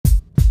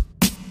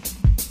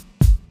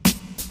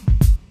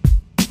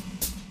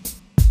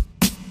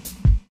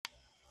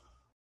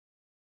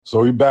So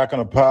we back on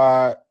the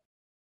pod,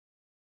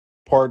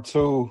 part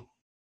 2.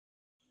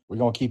 We're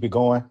going to keep it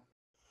going.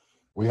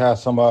 We had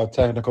some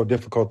technical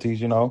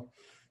difficulties,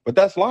 but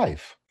that's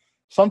life.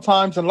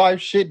 Sometimes in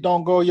life, shit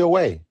don't go your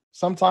way.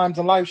 Sometimes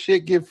in life,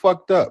 shit get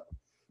fucked up.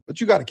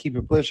 But you got to keep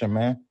it pushing,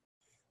 man.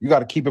 You got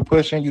to keep it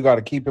pushing. You got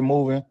to keep it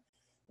moving.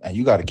 And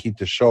you got to keep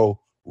the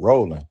show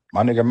rolling.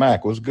 My nigga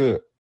Mac, what's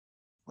good?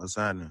 What's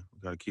happening? We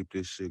got to keep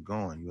this shit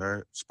going. You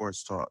heard?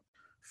 Sports talk.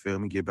 Feel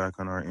me? Get back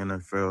on our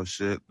NFL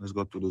shit. Let's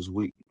go through this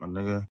week, my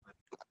nigga.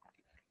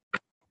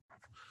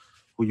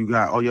 Who you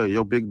got? Oh, yeah,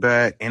 your big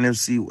bag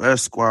NFC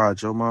West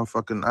squad, your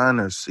motherfucking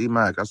Niners,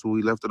 CMAC. That's what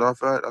we left it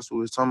off at? That's what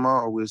we was talking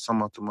about? Or we was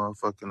talking about the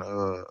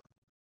motherfucking,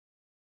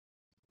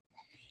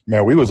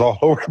 Man, we was all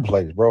over the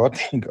place, bro.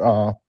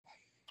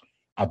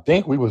 I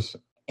think we was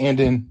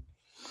ending.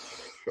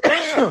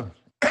 You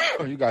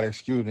gotta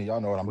excuse me, y'all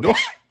know what I'm doing.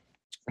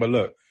 But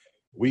look,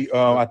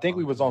 I think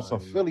we was on some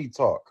Philly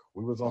talk.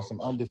 We was on some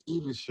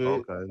undefeated shit.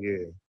 Okay,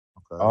 yeah.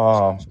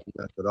 Okay. We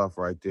left it off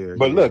right there.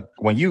 But look,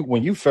 when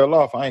you fell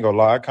off, I ain't gonna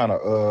lie, I kind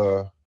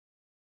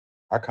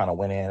of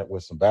went in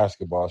with some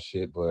basketball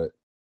shit, but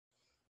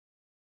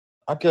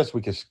I guess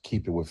we could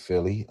keep it with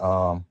Philly.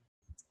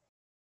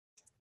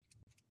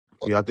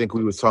 Yeah, I think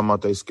we was talking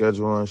about their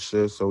schedule and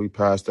shit, so we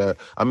passed that.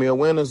 I mean, a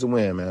win is a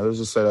win, man. Let's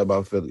just say that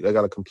about Philly. They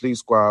got a complete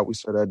squad. We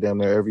say that damn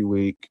near every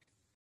week.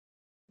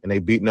 And they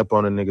beating up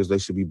on the niggas they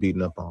should be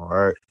beating up on, all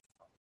right?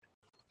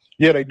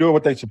 Yeah, they do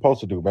what they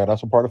supposed to do, man.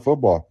 That's a part of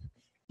football.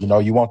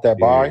 You want that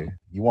bye.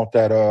 You want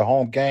that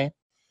home game.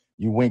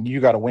 You win.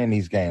 You got to win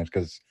these games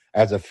because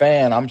as a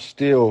fan, I'm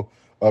still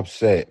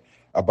upset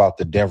about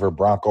the Denver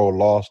Bronco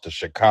loss, the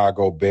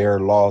Chicago Bear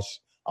loss.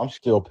 I'm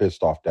still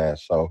pissed off that.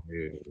 So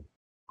yeah.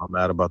 I'm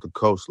mad about the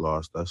Colts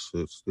loss. That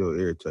shit still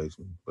irritates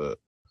me. But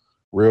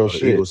real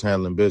shit. The Eagles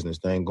handling business.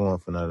 They ain't going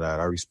for none of that.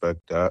 I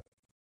respect that.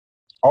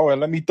 Oh, and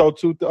let me throw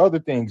two other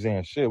things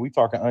in. Shit, we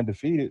talking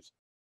undefeated.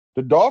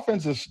 The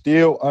Dolphins are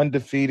still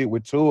undefeated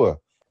with Tua.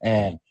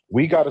 And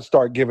we got to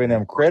start giving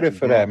them credit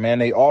for that, man.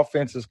 Their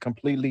offense is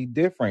completely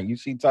different. You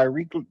see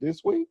Tyreek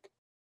this week?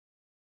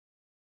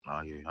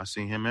 Oh, yeah. I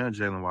seen him and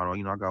Jalen Waddle.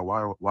 I got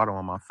Waddle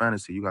on my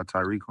fantasy. You got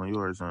Tyreek on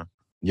yours, huh?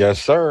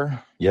 Yes, sir.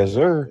 Yes,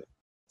 sir.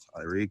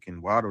 Tyreek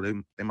and Waddle, they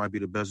might be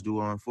the best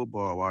duo in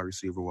football, wide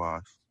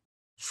receiver-wise.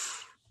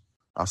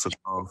 That's a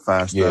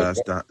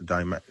fast-ass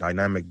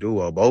dynamic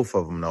duo. Both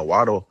of them, though.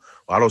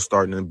 Waddle's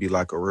starting to be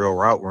like a real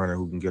route runner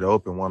who can get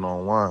open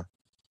one-on-one.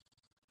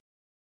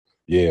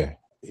 Yeah.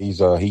 He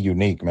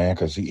unique, man,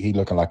 because he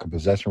looking like a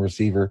possession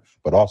receiver,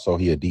 but also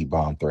he a deep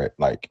bomb threat.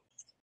 Like,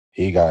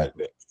 he got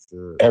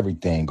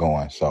everything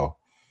going, so.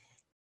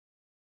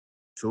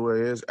 Tua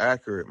is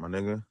accurate, my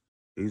nigga.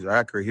 He's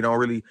accurate. He don't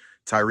really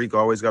 – Tyreek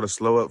always got to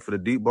slow up for the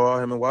deep ball,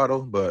 him and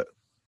Waddle, but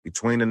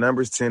between the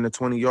numbers, 10 to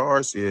 20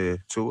 yards, yeah,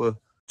 Tua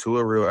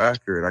real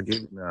accurate. I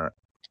give him that.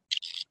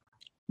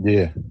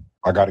 Yeah,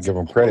 I got to give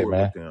him credit,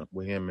 man.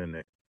 With him in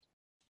there.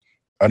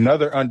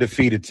 Another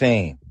undefeated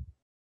team.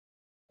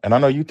 And I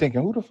know you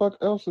thinking, who the fuck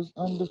else is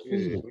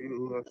undefeated? Yeah,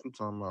 who else you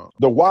talking about?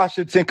 The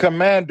Washington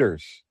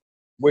Commanders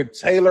with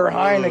Taylor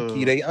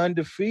Heineke. They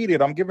undefeated.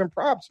 I'm giving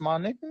props, my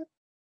nigga.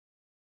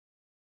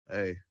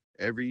 Hey,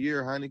 every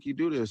year Heineke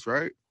do this,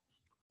 right?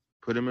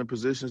 Put him in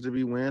positions to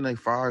be win. They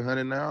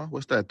 500 now.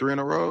 What's that, 3 in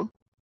a row?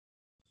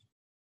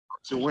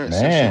 So win.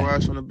 Since your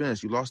ass on the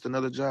bench, you lost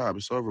another job.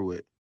 It's over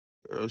with.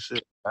 Real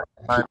shit.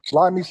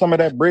 Slide me some of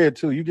that bread,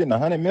 too. You getting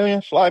 $100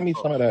 million? Slide me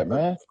some of that,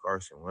 man.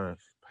 Carson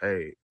Wentz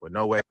paid with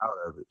no way out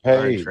of it. Hey.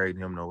 I ain't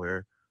trading him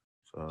nowhere.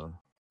 So,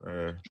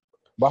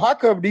 But how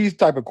come these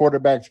type of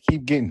quarterbacks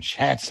keep getting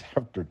chance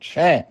after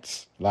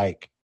chance?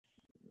 Like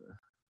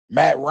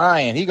Matt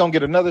Ryan, he gonna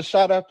get another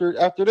shot after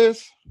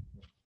this?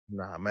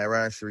 Nah, Matt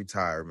Ryan should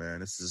retire, man.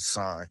 This is a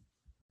sign.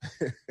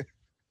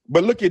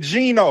 But look at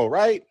Geno,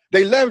 right?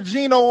 They left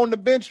Geno on the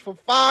bench for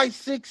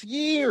 5-6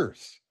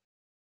 years.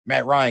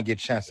 Matt Ryan get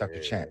chance after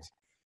chance.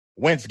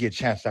 Wentz get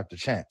chance after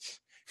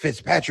chance.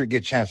 Fitzpatrick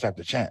get chance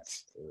after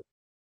chance.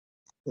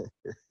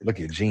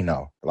 Look at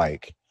Geno.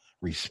 Like,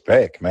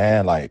 respect,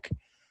 man. Like,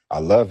 I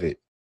love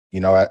it.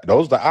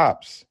 Those the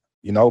ops,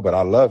 but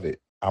I love it.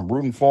 I'm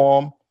rooting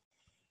for him,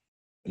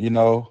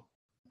 Geno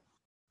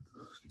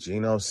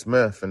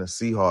Smith and the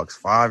Seahawks,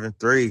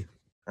 5-3.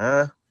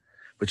 Huh?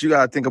 But you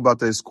got to think about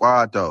this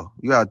squad, though.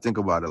 You got to think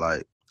about it.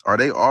 Like, are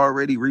they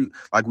already,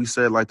 like we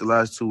said, like the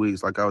last 2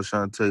 weeks, like I was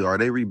trying to tell you, are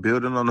they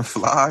rebuilding on the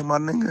fly, my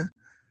nigga?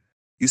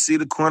 You see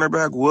the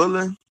cornerback,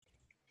 Woolen?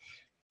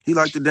 He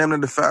like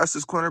the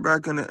fastest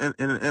cornerback in the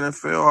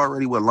NFL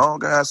already with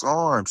long-ass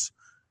arms.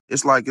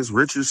 It's like it's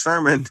Richard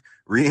Sherman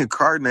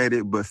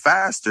reincarnated, but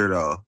faster,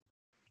 though.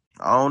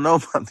 I don't know,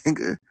 my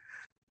nigga.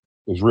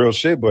 It's real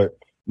shit, but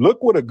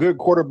look what a good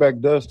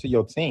quarterback does to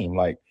your team.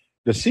 Like,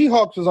 the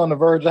Seahawks was on the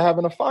verge of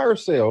having a fire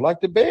sale, like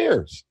the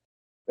Bears.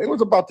 They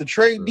was about to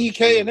trade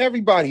DK and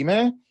everybody,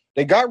 man.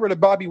 They got rid of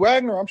Bobby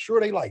Wagner. I'm sure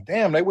they like,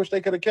 damn, they wish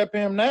they could have kept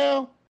him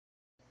now.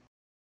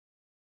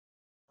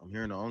 I'm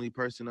hearing the only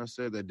person I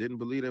said that didn't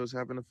believe they was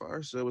having a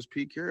fire sale was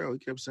Pete Carroll. He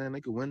kept saying they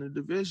could win the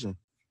division.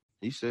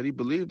 He said he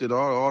believed it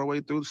all the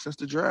way through since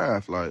the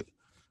draft. Like,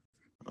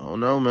 I don't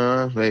know,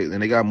 man.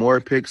 They got more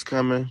picks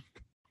coming.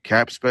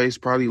 Cap space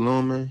probably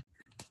looming.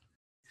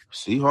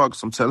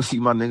 Seahawks, I'm telling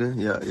you, my nigga.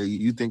 Yeah,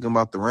 you thinking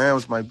about the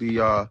Rams might be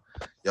y'all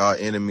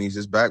enemies.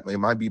 It's back. It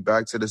might be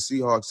back to the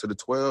Seahawks, to the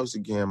 12s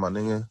again, my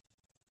nigga.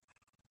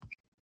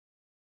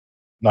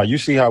 Now, you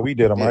see how we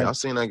did them, Yeah, right? I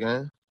seen that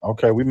game.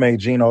 Okay, we made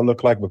Geno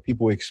look like what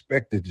people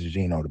expected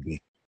Geno to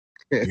be.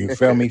 You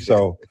feel me?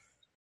 So,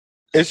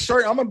 it's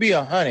certain. I'm going to be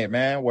 100,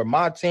 man, with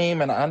my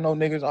team, and I know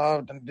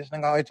niggas, this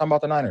nigga always talking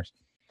about the Niners.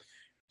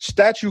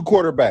 Statue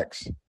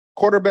quarterbacks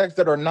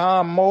that are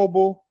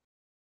non-mobile,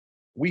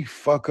 we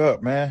fuck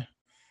up, man.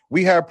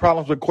 We have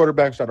problems with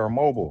quarterbacks that are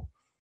mobile.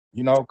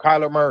 You know,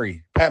 Kyler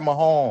Murray, Pat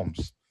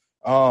Mahomes,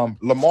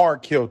 Lamar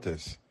killed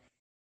us.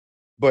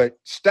 But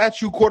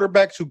statue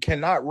quarterbacks who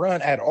cannot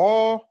run at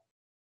all,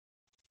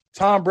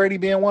 Tom Brady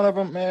being one of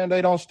them, man,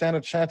 they don't stand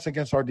a chance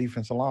against our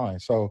defensive line.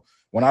 So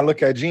when I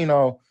look at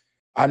Geno,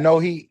 I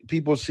know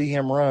people see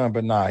him run,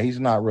 but nah,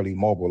 he's not really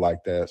mobile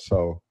like that.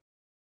 So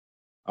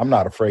I'm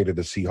not afraid of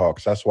the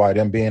Seahawks. That's why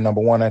them being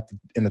number one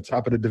in the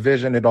top of the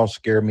division, it don't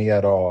scare me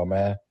at all,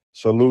 man.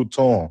 Salute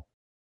to them.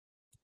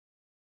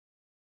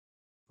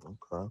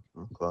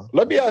 Okay.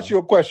 Let me ask you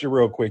a question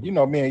real quick. You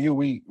know, me and you,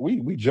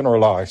 we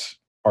generalize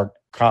our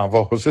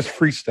convos. It's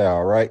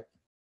freestyle, right?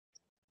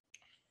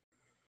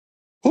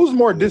 Who's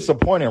more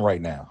disappointing right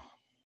now?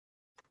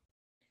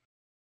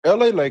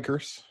 LA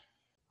Lakers,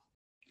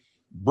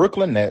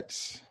 Brooklyn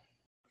Nets,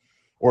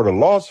 or the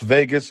Las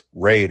Vegas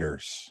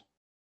Raiders?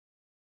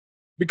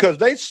 Because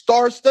they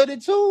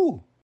star-studded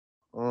too.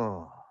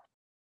 Oh,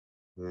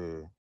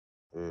 yeah.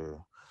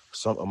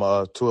 Two of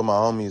my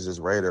homies is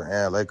Raider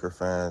and Laker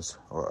fans,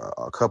 or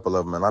a couple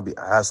of them, and I be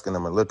asking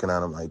them and looking at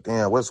them like,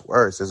 damn, what's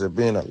worse? Is it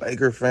being a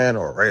Laker fan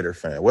or a Raider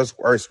fan? What's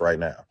worse right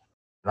now?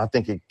 And I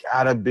think it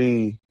gotta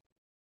be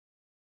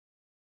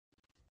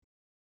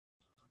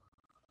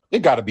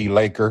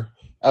Laker.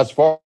 As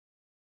far,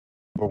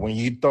 but when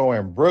you throw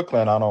in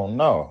Brooklyn, I don't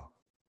know.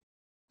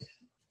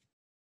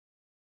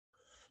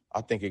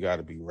 I think it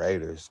gotta be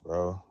Raiders,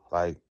 bro.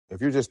 Like, if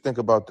you just think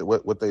about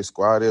what their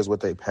squad is, what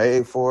they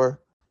paid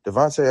for,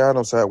 Devontae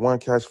Adams had one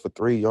catch for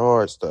 3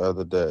 yards the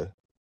other day.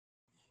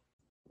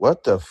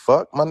 What the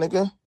fuck, my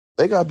nigga?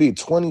 They got beat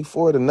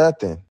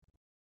 24-0.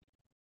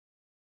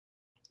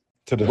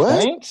 To the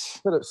What?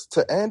 Saints?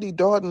 To Andy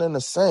Dalton and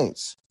the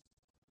Saints.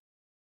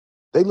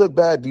 They look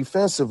bad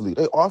defensively.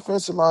 Their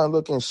offensive line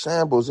look in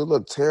shambles. It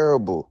looked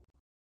terrible.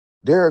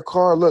 Derek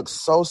Carr looks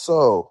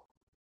so-so.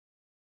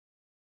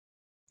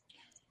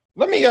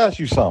 Let me ask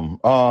you something.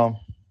 I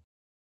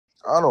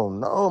don't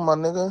know, my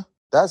nigga.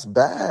 That's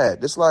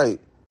bad. It's like,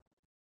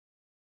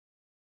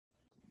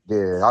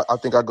 yeah, I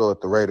think I go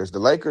with the Raiders. The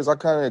Lakers, I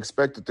kind of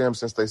expected them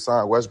since they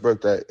signed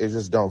Westbrook that it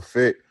just don't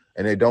fit,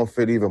 and they don't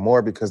fit even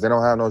more because they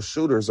don't have no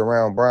shooters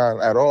around Brian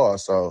at all.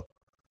 So,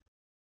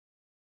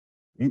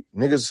 you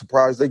niggas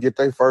surprised they get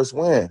their first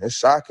win. It's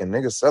shocking.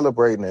 Niggas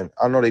celebrating, and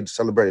I know they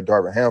celebrated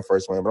Darvin Ham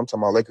first win, but I'm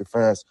talking about Laker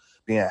fans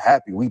being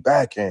happy. We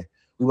back and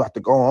we about to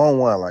go on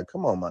one. Like,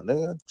 come on, my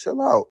nigga,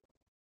 chill out.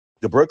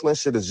 The Brooklyn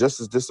shit is just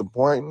as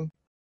disappointing,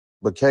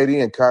 but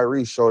KD and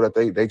Kyrie show that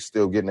they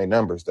still getting their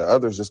numbers. The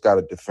others just got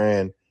to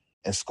defend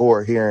and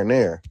score here and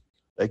there.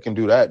 They can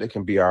do that. They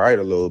can be all right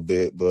a little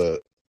bit,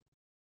 but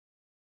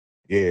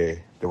yeah,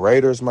 the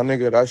Raiders, my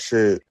nigga, that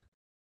shit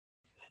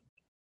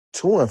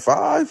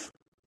 2-5.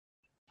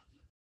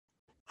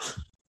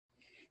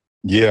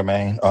 Yeah,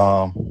 man.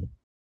 Now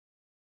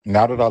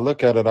that I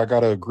look at it, I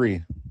gotta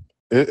agree.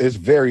 It's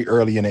very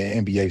early in the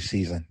NBA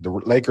season. The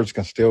Lakers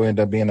can still end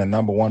up being the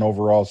number one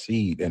overall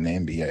seed in the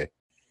NBA.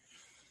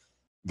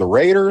 The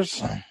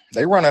Raiders,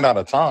 they running out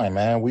of time,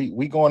 man.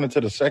 We going into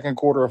the second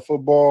quarter of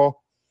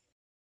football,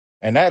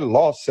 and that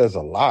loss says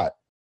a lot.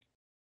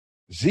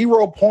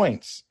 0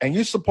 points, and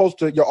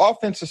your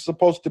offense is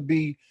supposed to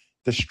be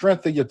the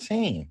strength of your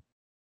team,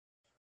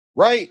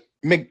 right?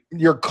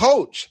 Your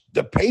coach,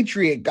 the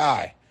Patriot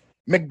guy,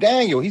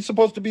 McDaniel, he's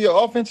supposed to be an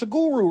offensive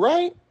guru,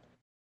 right?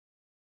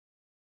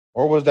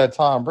 Or was that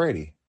Tom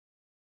Brady?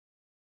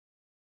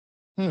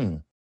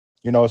 You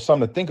know, it's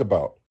something to think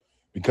about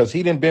because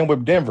he didn't been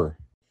with Denver,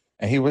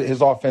 and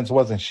his offense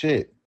wasn't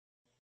shit.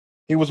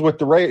 He was with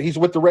the Raiders. He's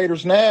with the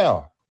Raiders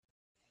now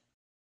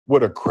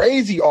with a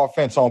crazy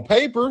offense on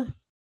paper.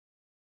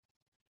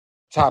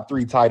 Top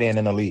 3 tight end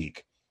in the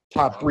league.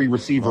 Top 3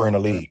 receiver in the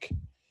league.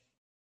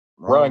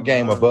 Run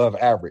game above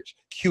average.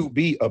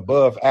 QB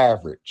above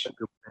average.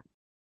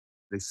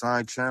 They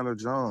signed Chandler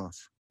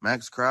Jones.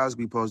 Max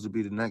Crosby supposed to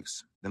be the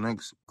next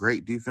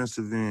great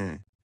defensive end.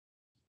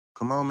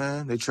 Come on,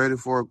 man. They traded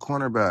for a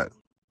cornerback.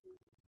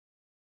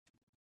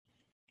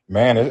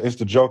 Man, it's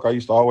the joke I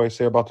used to always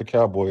say about the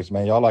Cowboys,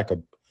 man. Y'all like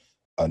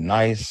a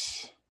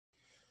nice,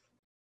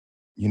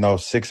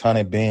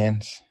 600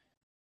 Benz,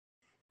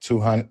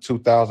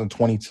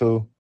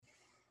 2022.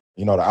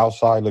 The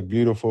outside look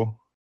beautiful.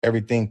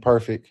 Everything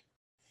perfect.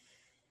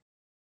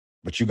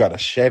 But you got a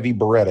Chevy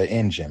Beretta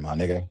engine, my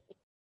nigga.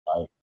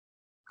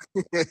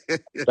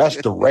 That's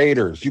the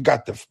Raiders. You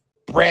got the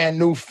brand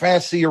new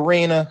fancy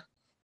arena.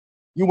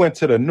 You went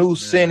to the new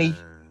city.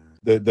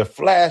 the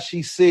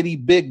flashy city,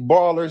 big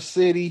baller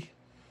city.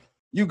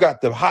 You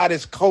got the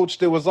hottest coach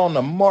that was on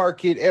the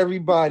market.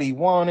 Everybody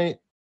wanted.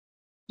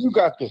 You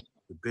got the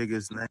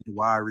biggest name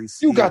wide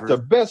receiver. You got the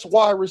best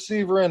wide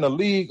receiver in the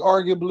league,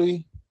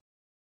 arguably.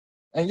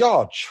 And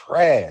y'all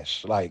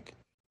trash. Like,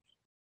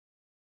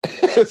 man.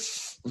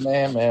 That's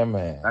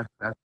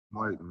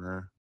right,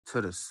 man.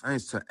 To the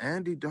Saints, to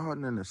Andy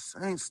Dalton and the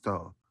Saints,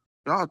 though.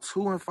 Y'all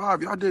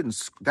 2-5. Y'all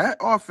didn't. That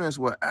offense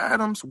with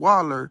Adams,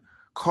 Waller,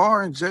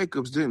 Carr, and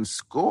Jacobs didn't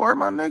score,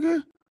 my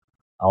nigga.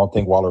 I don't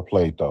think Waller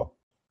played, though.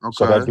 Okay.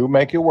 So that do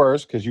make it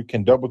worse because you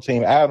can double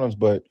team Adams,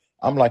 but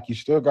I'm like, you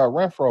still got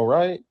Renfro,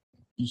 right?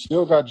 You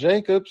still got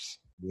Jacobs.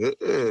 Yeah.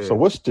 So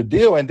what's the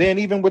deal? And then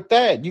even with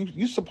that,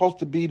 you supposed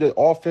to be the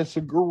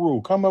offensive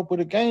guru. Come up with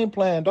a game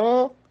plan,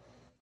 dog.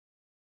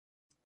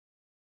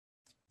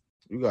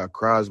 You got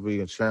Crosby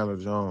and Chandler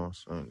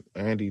Jones and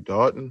Andy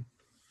Dalton.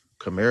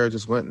 Kamara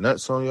just went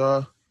nuts on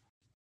y'all.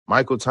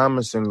 Michael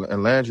Thomas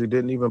and Landry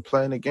didn't even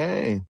play in the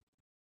game.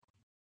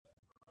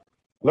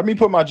 Let me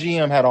put my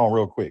GM hat on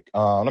real quick.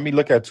 Let me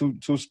look at two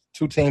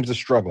teams that's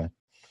struggling,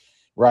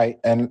 right?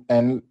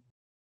 And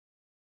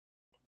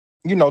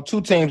you know,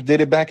 two teams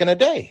did it back in the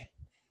day.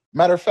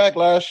 Matter of fact,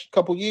 last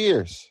couple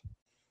years,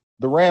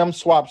 the Rams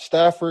swapped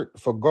Stafford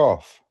for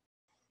Goff.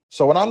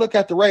 So when I look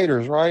at the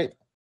Raiders, right,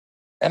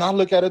 and I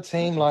look at a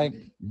team like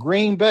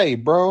Green Bay,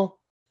 bro,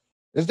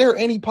 is there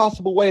any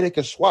possible way they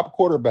could swap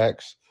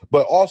quarterbacks,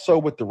 but also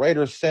with the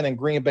Raiders sending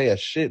Green Bay a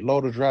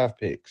shitload of draft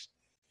picks?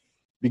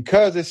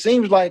 Because it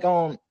seems like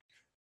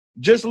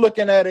just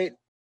looking at it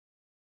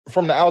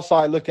from the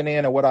outside looking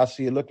in and what I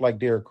see, it looked like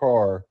Derek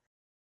Carr.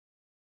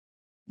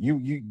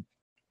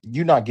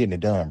 You're not getting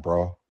it done,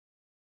 bro.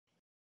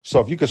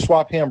 So if you could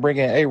swap him, bring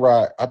in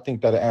A-Rod, I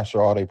think that'll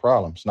answer all their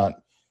problems. Now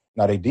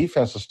their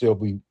defense will still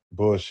be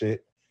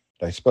bullshit.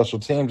 Their special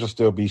teams will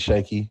still be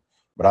shaky.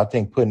 But I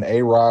think putting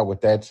A-Rod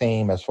with that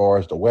team as far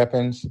as the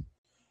weapons,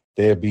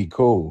 they'd be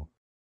cool.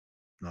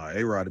 No,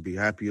 A-Rod would be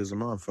happy as a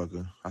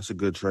motherfucker. That's a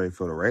good trade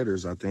for the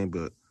Raiders, I think.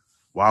 But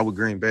why would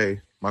Green Bay,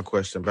 my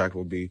question back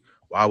would be,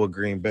 why would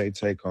Green Bay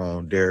take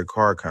on Derek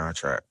Carr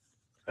contract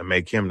and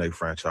make him their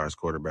franchise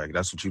quarterback?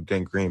 That's what you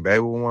think Green Bay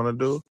would want to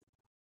do?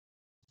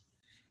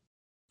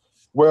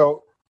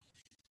 Well,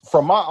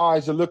 from my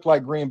eyes, it looked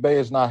like Green Bay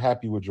is not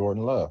happy with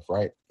Jordan Love,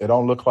 right? It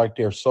don't look like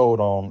they're sold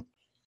on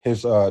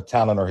his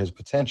talent or his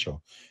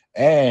potential.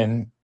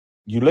 And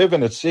you live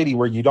in a city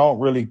where you don't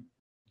really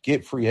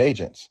get free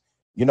agents.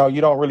 You know,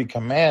 you don't really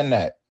command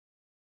that.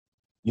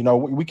 You know,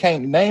 we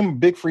can't name a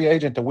big free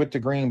agent that went to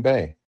Green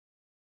Bay.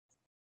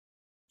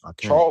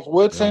 Charles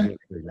Woodson?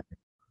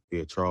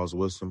 Yeah, Charles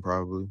Woodson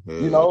probably. Yeah.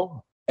 You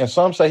know, and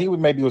some say he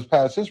maybe was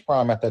past his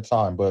prime at that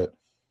time, but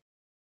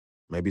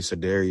maybe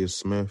Sedarius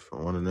Smith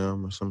or one of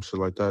them or some shit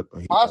like that.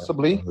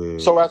 Possibly.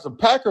 So as a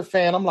Packer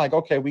fan, I'm like,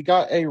 okay, we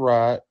got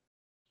A-Rod.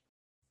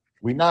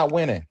 We're not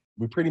winning.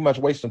 We're pretty much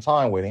wasting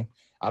time with him.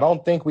 I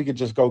don't think we could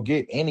just go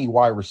get any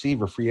wide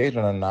receiver, free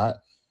agent or not.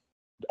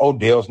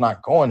 Odell's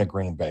not going to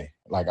Green Bay.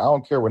 Like, I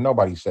don't care what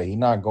nobody say. He's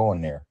not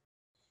going there.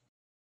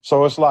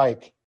 So it's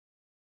like,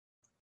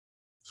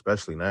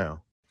 especially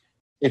now,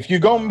 if you're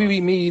going to be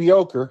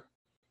mediocre,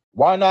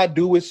 why not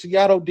do what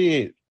Seattle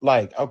did?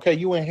 Like, okay,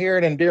 you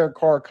inheriting Derek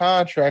Carr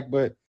contract,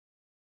 but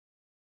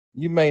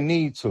you may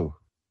need to.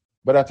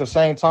 But at the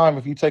same time,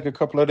 if you take a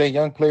couple of their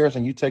young players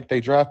and you take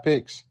their draft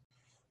picks,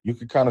 you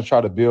could kind of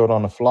try to build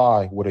on the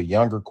fly with a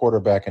younger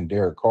quarterback in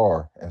Derek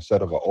Carr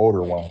instead of an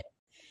older one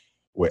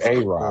with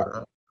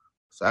A-Rod.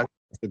 That's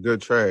a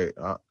good trade.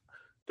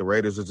 The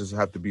Raiders will just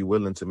have to be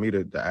willing to me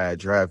to add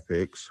draft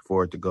picks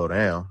for it to go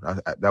down.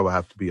 That would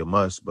have to be a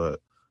must, but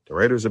the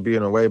Raiders will be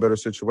in a way better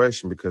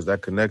situation because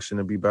that connection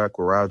will be back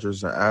with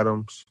Rodgers and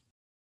Adams.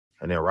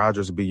 And then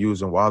Rodgers will be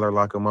using Waller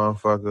like a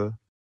motherfucker.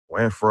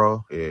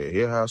 Renfro, yeah,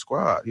 he'll have a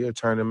squad. He'll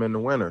turn them into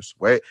winners.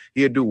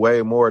 He'll do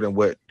way more than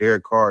what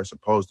Derek Carr is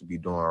supposed to be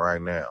doing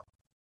right now.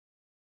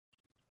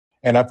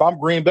 And if I'm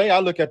Green Bay, I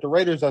look at the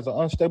Raiders as an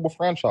unstable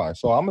franchise.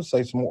 So I'm going to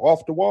say some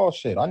off-the-wall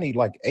shit. I need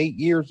like 8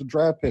 years of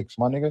draft picks,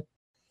 my nigga.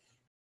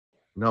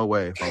 No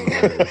way. If I'm the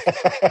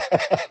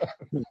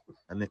Raiders.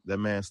 I think that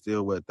man's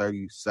still,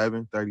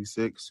 37,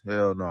 36?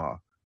 Hell no.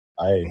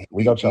 Hey,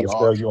 we don't try to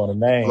spell you on the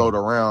name. Float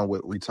around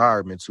with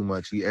retirement too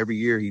much. Every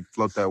year he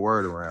float that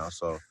word around.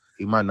 So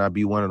he might not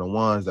be one of the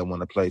ones that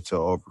want to play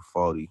till over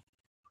 40.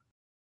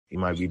 He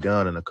might be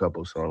done in a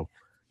couple. So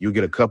you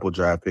get a couple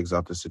draft picks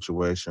out the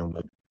situation.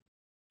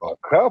 A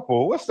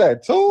couple? What's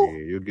that, 2? Yeah,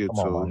 you'll get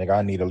Come 2. on, my nigga.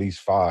 I need at least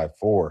 5,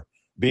 4.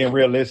 Being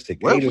realistic,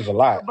 8 is a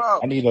lot.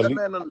 I need that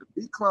man on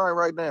the decline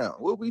right now.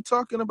 What we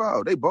talking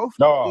about? They both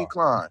on the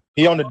decline.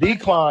 He on the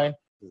decline.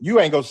 You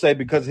ain't gonna say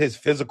because of his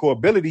physical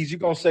abilities. You're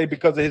gonna say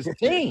because of his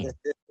team.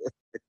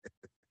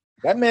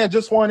 That man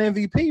just won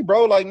MVP,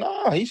 bro. Like,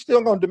 nah, he's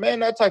still gonna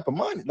demand that type of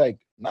money. Like,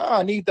 nah,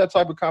 I need that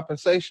type of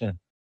compensation.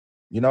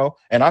 You know,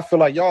 and I feel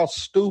like y'all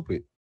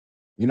stupid.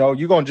 You know,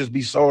 you're gonna just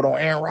be sold on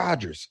Aaron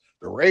Rodgers,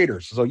 the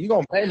Raiders. So you're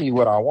gonna pay me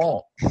what I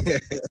want.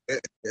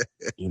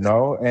 You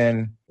know,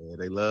 and yeah,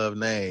 they love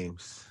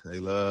names. They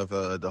love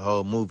the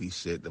whole movie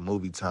shit, the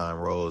movie time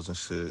roles and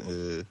shit.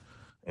 Yeah.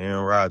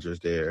 Aaron Rodgers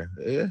there.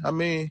 Yeah, I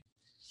mean,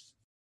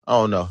 I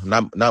don't know.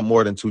 Not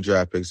more than 2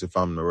 draft picks if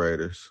I'm the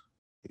Raiders.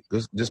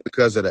 Just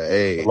because of the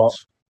age.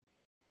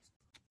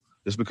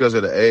 Just because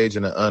of the age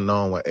and the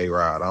unknown with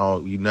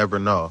A-Rod. You never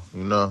know,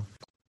 you know?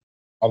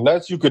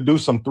 Unless you could do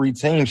some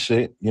 3-team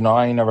shit. You know,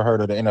 I ain't never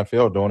heard of the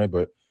NFL doing it,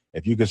 but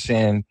if you could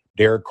send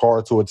Derek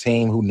Carr to a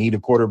team who need a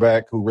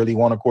quarterback, who really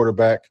want a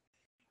quarterback,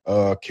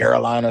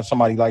 Carolina,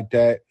 somebody like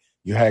that,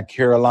 you had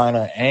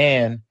Carolina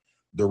and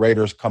the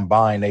Raiders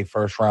combine their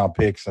first-round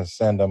picks and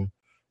send them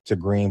to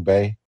Green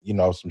Bay, you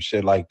know, some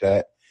shit like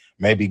that.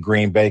 Maybe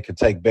Green Bay could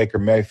take Baker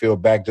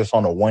Mayfield back just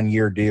on a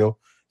 1-year deal,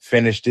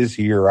 finish this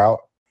year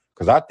out,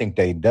 because I think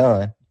they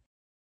done.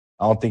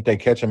 I don't think they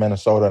catch him in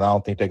Minnesota, and I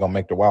don't think they're going to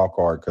make the wild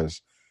card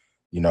because,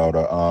 you know,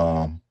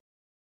 the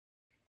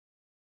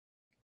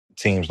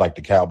teams like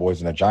the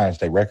Cowboys and the Giants,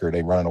 they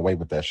running away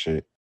with that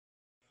shit.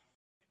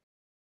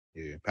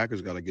 Yeah,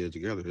 Packers got to get it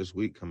together this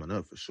week coming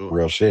up for sure.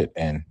 Real shit,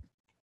 and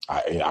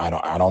I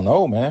don't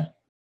know, man.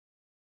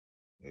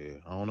 Yeah,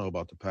 I don't know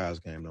about the pass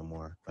game no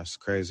more. That's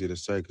crazy to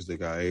say because they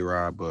got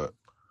A-Rod, but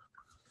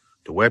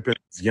the weapon's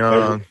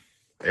young.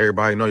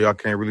 Everybody know y'all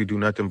can't really do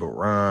nothing but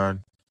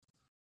run.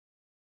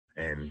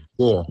 And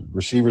yeah,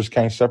 receivers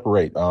can't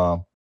separate.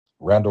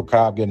 Randall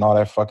Cobb getting all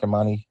that fucking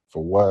money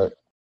for what?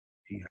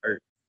 He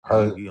hurt.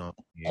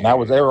 And that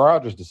was Aaron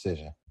Rodgers'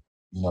 decision,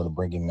 you know, to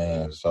bring him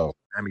in. So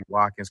Sammy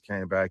Watkins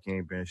came back, he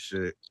ain't been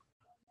shit.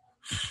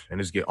 And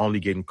it's only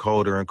getting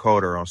colder and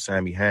colder on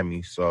Sammy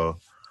Hammy. So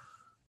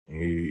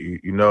you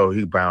know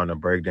he bound to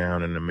break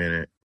down in a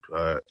minute.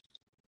 But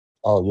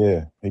oh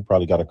yeah, he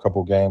probably got a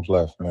couple games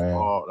left, man.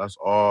 That's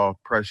all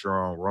pressure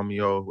on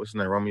Romeo. What's his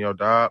name? Romeo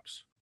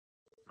Dobbs?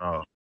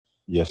 Oh.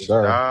 Yes,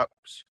 sir.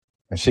 Dobbs.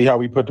 And see how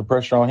we put the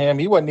pressure on him?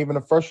 He wasn't even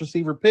the first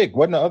receiver pick.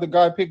 Wasn't the other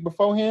guy picked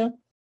before him?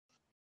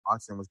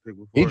 Watson was picked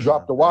before he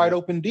dropped a wide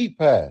open deep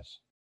pass.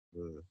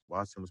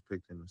 Watson was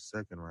picked in the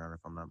second round, if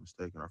I'm not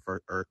mistaken,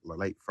 or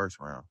late first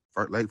round.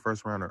 Late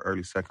first round or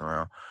early second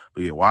round.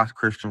 But yeah,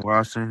 Christian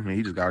Watson,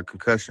 he just got a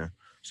concussion.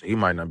 So he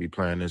might not be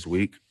playing this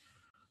week.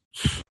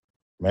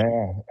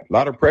 Man, a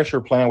lot of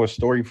pressure playing with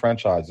story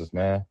franchises,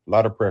 man. A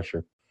lot of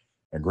pressure.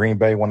 And Green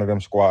Bay, one of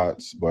them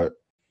squads. But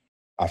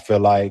I feel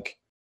like,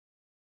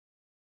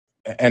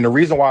 and the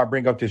reason why I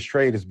bring up this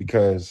trade is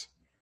because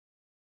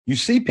you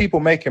see people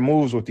making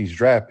moves with these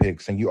draft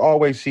picks, and you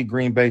always see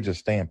Green Bay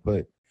just staying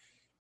put.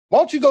 Why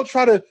don't you go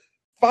try to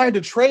find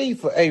a trade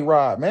for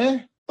A-Rod,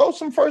 man? Throw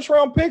some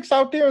first-round picks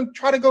out there and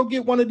try to go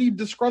get one of these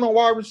disgruntled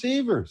wide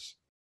receivers.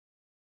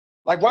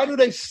 Like, why do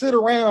they sit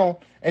around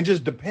and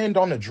just depend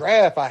on the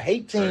draft? I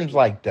hate teams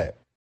like that.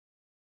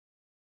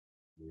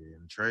 Yeah,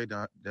 and the trade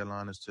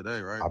deadline is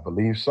today, right? I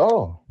believe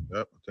so.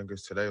 Yep, I think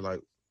it's today,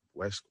 like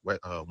 1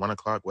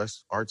 o'clock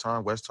West our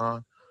time, West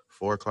time,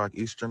 4 o'clock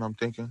Eastern, I'm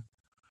thinking.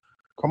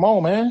 Come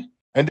on, man.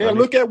 And then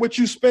look at what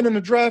you spending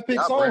the draft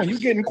picks on. You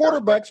getting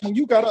quarterbacks when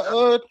you got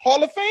a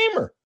Hall of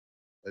Famer.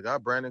 They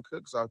got Brandon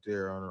Cooks out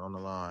there on the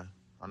line.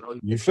 I know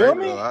you feel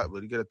me? A lot,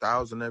 but he get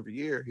 1,000 every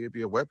year. He'll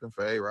be a weapon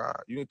for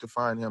A-Rod. You need to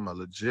find him a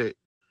legit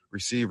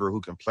receiver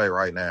who can play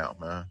right now,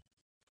 man.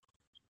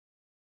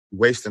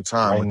 Wasting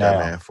time with that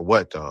man for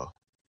what, dog?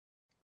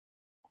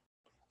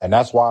 And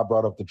that's why I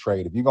brought up the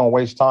trade. If you're gonna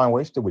waste time,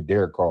 waste it with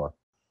Derek Carr,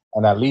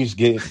 and at least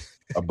get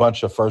a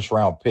bunch of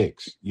first-round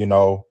picks. You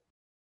know.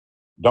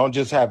 Don't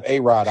just have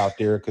A-Rod out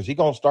there because he's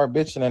gonna start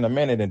bitching in a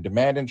minute and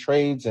demanding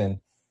trades.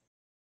 And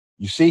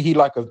you see, he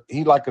like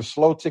a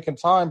slow ticking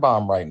time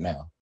bomb right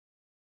now.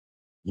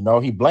 You know,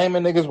 he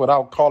blaming niggas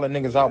without calling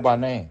niggas out by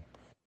name.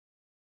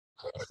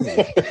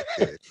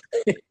 And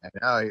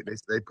now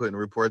they putting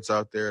reports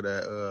out there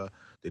that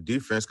the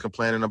defense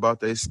complaining about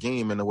their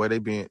scheme and the way they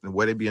being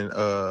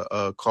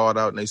called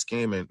out in their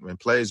scheme and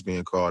plays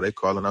being called. They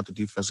calling out the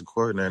defensive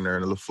coordinator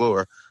and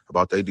LaFleur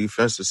about their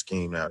defensive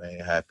scheme now. They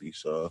ain't happy.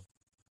 So.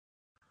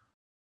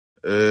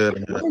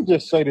 Let me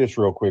just say this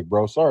real quick,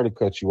 bro. Sorry to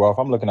cut you off.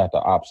 I'm looking at the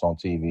ops on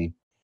TV.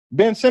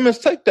 Ben Simmons,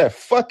 take that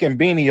fucking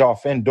beanie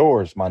off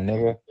indoors, my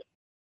nigga.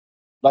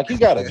 Like, he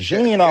got a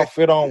jean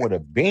outfit on with a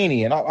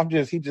beanie, and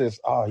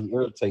he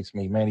irritates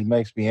me, man. He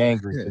makes me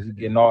angry because he's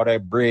getting all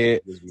that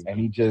bread, and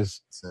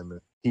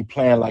he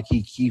playing like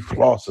he Keith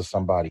Floss or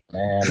somebody,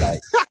 man. Like,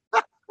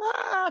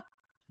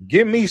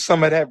 give me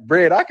some of that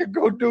bread. I could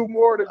go do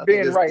more than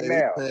Ben right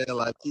now. Playing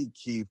like he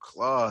Keith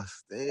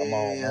Floss.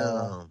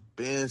 Damn,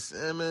 Ben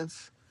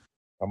Simmons.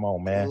 Come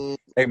on, man.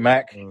 Hey,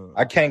 Mac,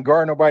 I can't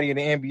guard nobody in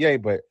the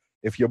NBA, but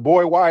if your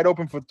boy wide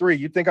open for 3,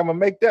 you think I'm going to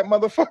make that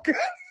motherfucker?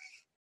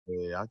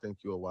 Yeah, I think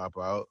you'll wipe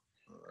out.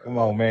 Come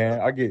on,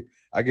 man. I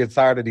get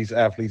tired of these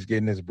athletes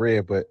getting this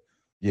bread, but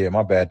yeah,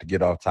 my bad to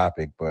get off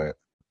topic, but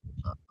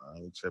I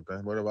ain't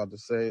tripping. What about to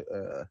say?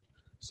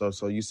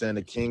 So you saying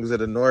the Kings of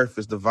the North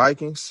is the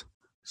Vikings?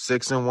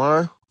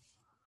 6-1?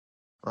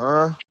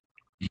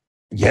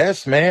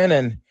 Yes, man.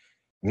 And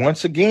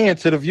once again,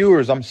 to the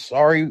viewers, I'm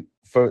sorry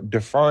for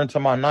deferring to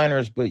my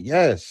Niners, but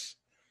yes,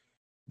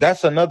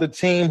 that's another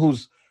team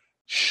who's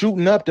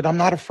shooting up that I'm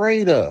not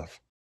afraid of.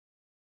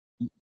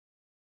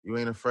 You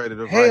ain't afraid of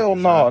the Hell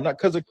Vikings? No, not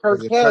because of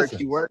Kirk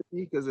Cousins.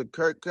 Because of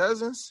Kirk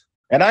Cousins?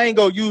 And I ain't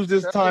gonna use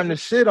this time to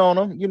shit on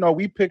them. You know,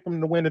 we picked them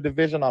to win the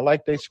division. I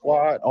like their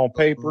squad on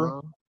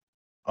paper.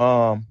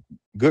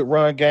 Good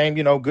run game,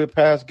 you know, good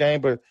pass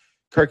game, but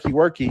Kirky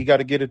Worky, he got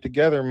to get it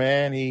together,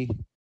 man.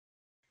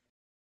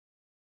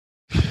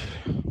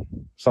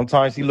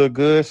 Sometimes he look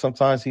good,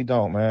 sometimes he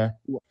don't, man.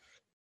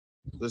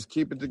 Let's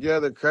keep it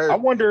together, Kurt. I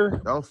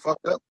wonder don't fuck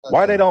up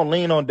why they don't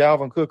lean on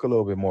Dalvin Cook a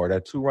little bit more,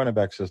 that 2 running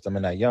back system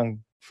and that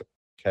young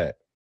cat.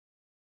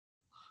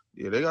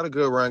 Yeah, they got a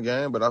good run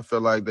game, but I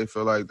feel like they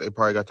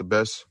probably got the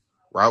best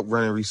route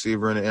running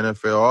receiver in the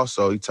NFL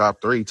also. He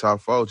top 3, top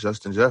 4,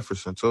 Justin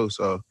Jefferson too.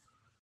 So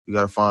you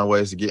got to find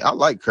ways to get. I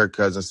like Kirk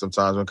Cousins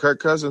sometimes. When Kirk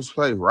Cousins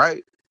play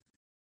right,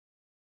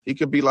 he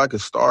could be like a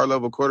star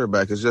level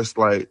quarterback. It's just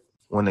like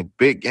when the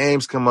big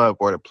games come up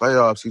or the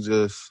playoffs,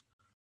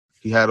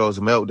 he had those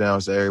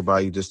meltdowns that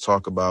everybody just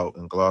talk about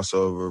and gloss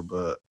over.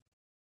 But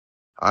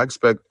I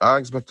expect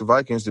the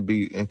Vikings to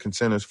be in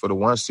contenders for the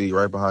 1 seed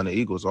right behind the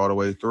Eagles all the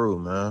way through,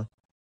 man.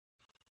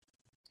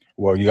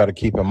 Well, you got to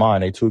keep in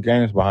mind they 2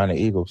 games behind the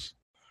Eagles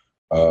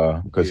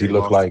because he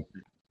looked like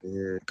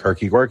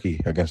Kirky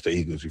Worky against the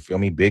Eagles. You feel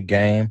me? Big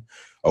game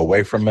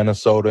away from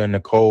Minnesota in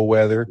the cold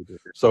weather.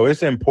 So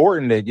it's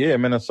important that,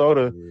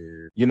 Minnesota,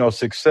 you know,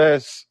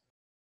 success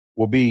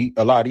will be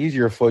a lot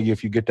easier for you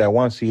if you get that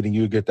 1 seed and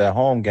you get that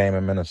home game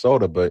in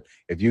Minnesota. But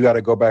if you got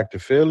to go back to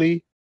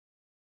Philly,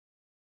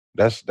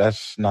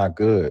 that's not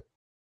good,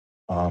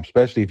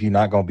 especially if you're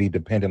not going to be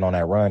dependent on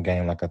that run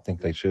game like I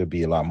think they should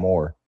be a lot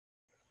more.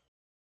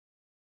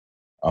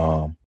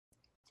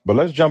 But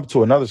let's jump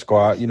to another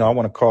squad. You know, I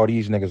want to call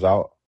these niggas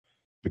out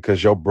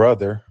because your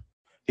brother,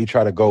 he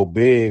tried to go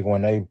big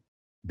when they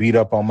beat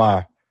up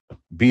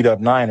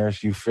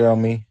Niners, you feel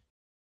me?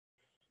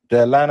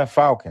 The Atlanta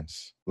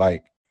Falcons.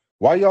 Like,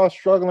 why y'all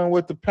struggling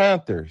with the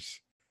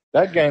Panthers?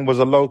 That game was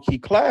a low-key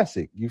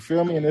classic, you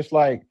feel me? And it's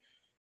like,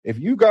 if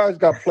you guys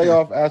got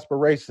playoff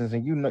aspirations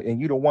and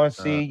you the 1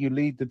 seed, you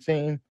lead the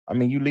team,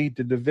 you lead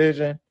the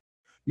division,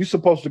 you're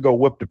supposed to go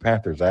whip the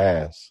Panthers'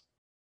 ass.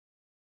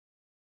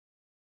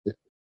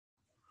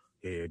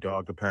 Yeah,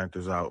 dog the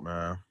Panthers out,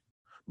 man.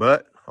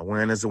 But a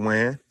win is a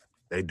win.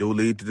 They do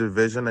lead the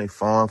division. They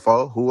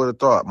 4-4. Who would have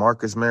thought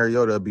Marcus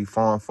Mariota would be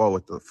 4-4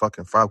 with the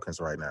fucking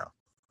Falcons right now?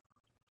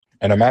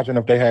 And imagine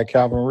if they had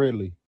Calvin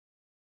Ridley.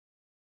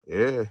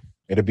 Yeah.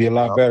 It'd be a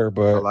lot better,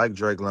 but... I like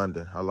Drake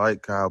London. I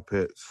like Kyle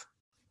Pitts.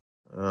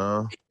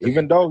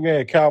 Even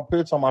though, Kyle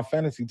Pitts on my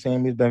fantasy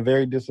team, he's been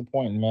very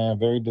disappointing, man.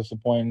 Very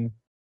disappointing.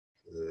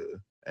 Yeah.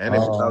 And they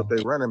without their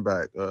running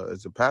back.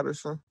 Is it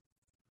Patterson?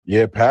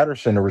 Yeah,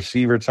 Patterson, the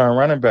receiver turned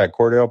running back,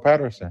 Cordell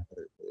Patterson.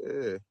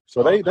 Yeah.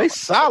 So they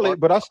solid,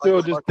 but I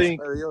still just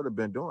think Mariota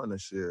been doing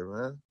this year,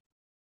 man.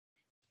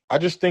 I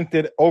just think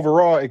that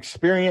overall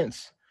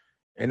experience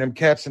and them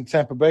cats in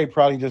Tampa Bay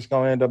probably just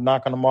gonna end up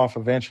knocking them off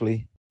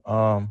eventually.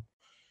 I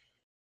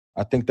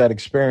think that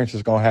experience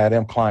is gonna have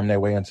them climb their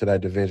way into that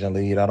division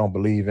lead. I don't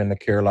believe in the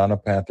Carolina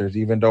Panthers,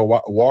 even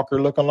though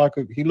Walker looking like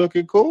he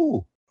looking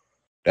cool.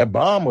 That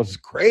bomb was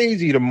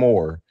crazy to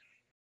Moore.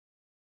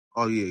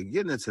 Oh, yeah,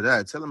 getting into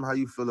that. Tell him how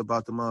you feel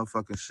about the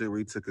motherfucking shit where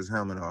he took his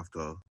helmet off,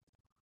 though.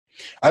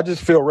 I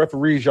just feel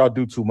referees, y'all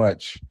do too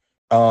much.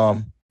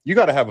 You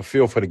got to have a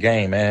feel for the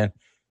game, man.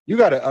 You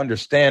got to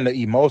understand the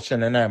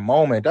emotion in that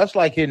moment. That's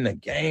like hitting a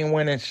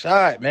game-winning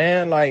shot,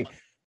 man. Like,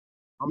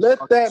 let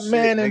that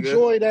man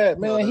enjoy that,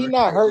 man. He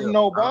not hurting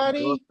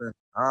nobody.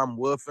 I'm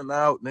woofing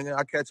out, nigga.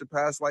 I catch a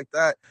pass like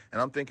that,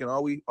 and I'm thinking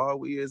all we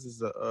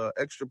is a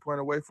extra point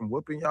away from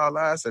whooping y'all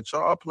ass at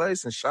y'all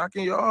place and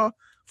shocking y'all.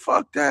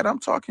 Fuck that. I'm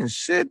talking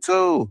shit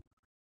too.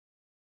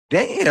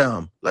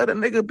 Damn. Let a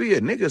nigga be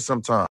a nigga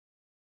sometime.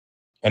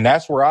 And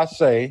that's where I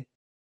say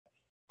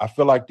I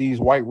feel like these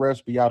white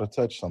refs be out of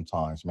touch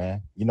sometimes,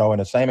 man. You know, and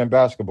the same in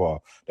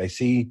basketball. They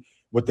see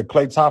with the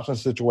Klay Thompson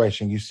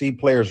situation, you see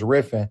players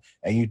riffing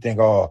and you think,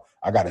 oh,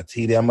 I got to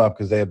tee them up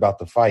because they're about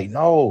to fight.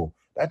 No,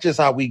 that's just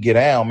how we get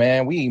down,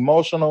 man. We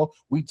emotional.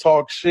 We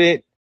talk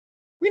shit.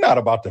 We not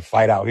about to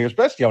fight out here,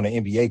 especially on the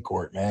NBA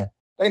court, man.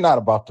 They not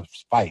about to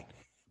fight.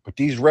 But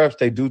these refs,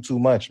 they do too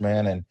much,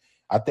 man. And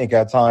I think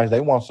at times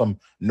they want some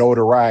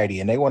notoriety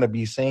and they want to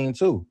be seen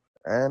too.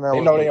 And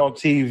they know they on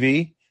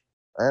TV.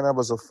 And that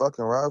was a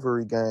fucking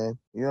rivalry game,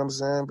 you know what I'm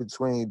saying,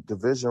 between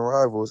division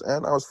rivals.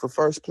 And I was for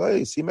first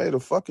place. He made a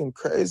fucking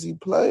crazy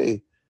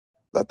play.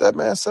 Let that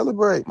man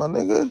celebrate, my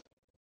nigga.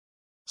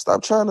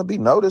 Stop trying to be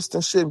noticed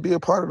and shit and be a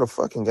part of the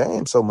fucking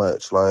game so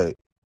much. Like,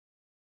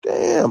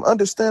 damn,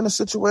 understand the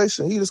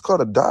situation. He just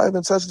caught a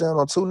diving touchdown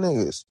on 2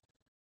 niggas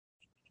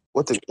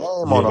with the game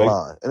on the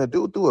line. And the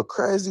dude threw a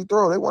crazy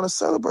throw. They want to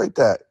celebrate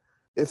that.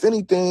 If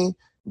anything,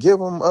 let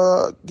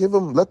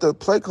the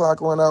play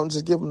clock run out and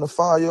just give him the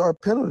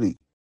 5-yard penalty.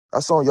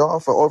 That's on y'all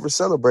for over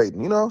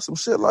celebrating, you know, some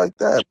shit like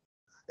that.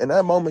 In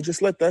that moment,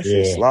 just let that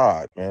shit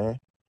slide, man.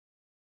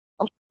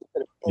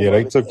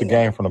 They took the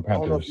game from the Panthers. I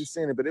don't know if you've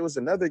seen it, but it was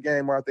another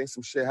game where I think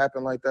some shit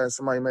happened like that and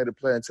somebody made a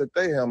play and took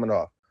their helmet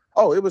off.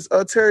 Oh, it was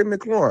Terry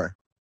McLaurin.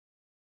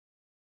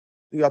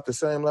 He got the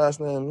same last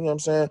name, you know what I'm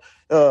saying?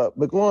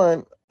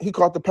 McLaurin, he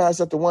caught the pass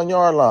at the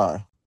 1-yard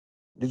line.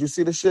 Did you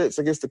see the shits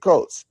against the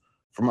Colts?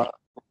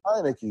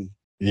 Heineke.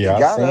 Yeah, He I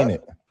got seen up,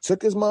 it.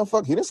 took his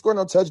motherfucker. He didn't score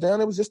no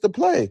touchdown. It was just a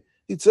play.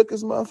 He took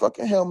his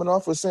motherfucking helmet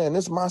off for saying,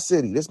 "This is my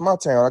city. This is my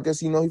town." I guess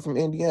he's from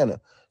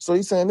Indiana. So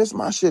he's saying, "This is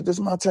my shit. This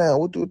is my town."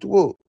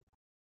 Whoop.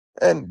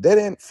 And they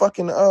didn't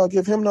fucking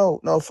give him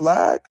no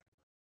flag.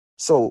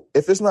 So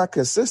if it's not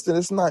consistent,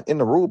 it's not in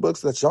the rule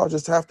books that y'all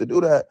just have to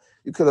do that.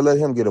 You could have let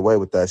him get away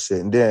with that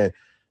shit. And then,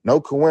 no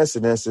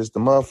coincidences,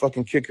 the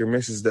motherfucking kicker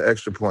misses the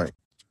extra point.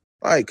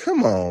 Like,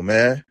 come on,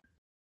 man.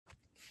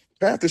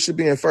 Panthers should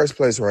be in first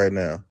place right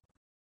now.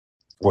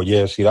 Well,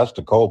 yeah, see, that's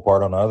the cold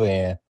part on the other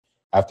end.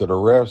 After the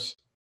refs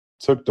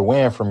took the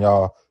win from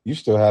y'all, you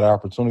still had an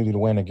opportunity to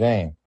win the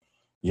game.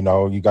 You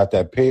know, you got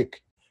that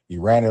pick. You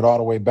ran it all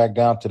the way back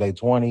down to their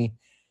 20,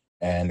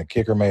 and the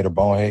kicker made a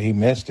bonehead. He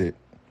missed it.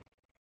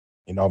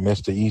 You know,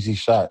 missed the easy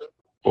shot.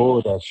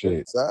 Oh, that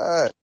shit.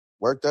 Sad.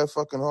 Worked that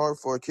fucking hard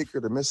for a kicker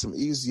to miss some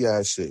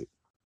easy-ass shit.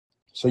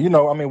 So, you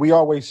know, I mean, we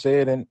always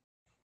said, and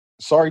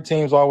sorry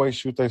teams always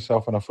shoot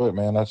themselves in the foot,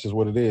 man. That's just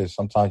what it is.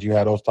 Sometimes you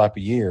have those type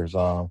of years.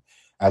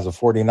 As a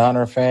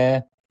 49er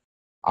fan,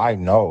 I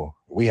know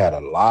we had a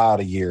lot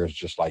of years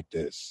just like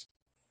this.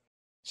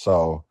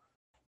 So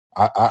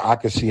I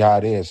can see how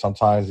it is.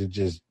 Sometimes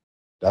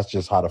that's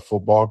just how the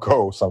football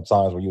goes.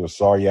 Sometimes when you a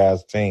sorry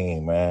ass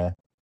team, man.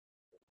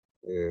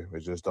 Yeah, it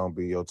just don't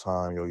be your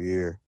time, your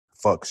year.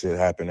 Fuck shit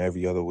happen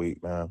every other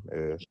week, man.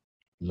 Yeah.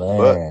 Man.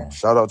 But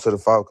shout out to the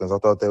Falcons. I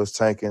thought they was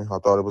tanking. I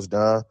thought it was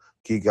done.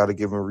 Keith got to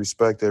give them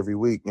respect every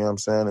week, you know what I'm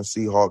saying? The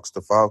Seahawks,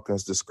 the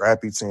Falcons, the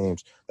scrappy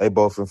teams, they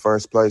both in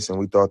first place, and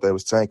we thought they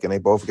was tanking. They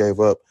both gave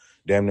up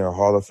damn near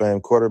Hall of Fame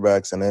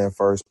quarterbacks, and they're in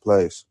first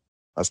place.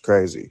 That's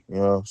crazy, you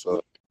know?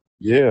 So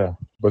yeah,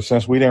 but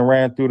since we didn't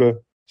ran through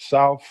the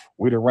South,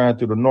 we done ran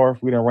through the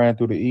North, we done ran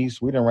through the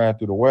East, we done ran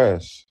through the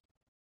West.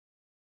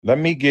 Let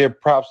me give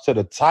props to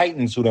the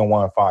Titans who done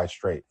won 5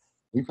 straight.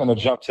 We finna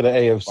jump to the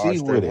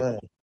AFC with it.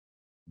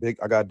 Big,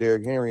 I got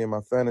Derrick Henry in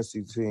my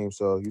fantasy team,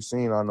 so you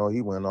seen, I know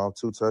he went off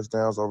 2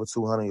 touchdowns, over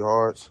 200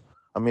 yards.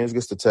 I mean, it's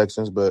against the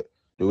Texans, but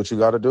do what you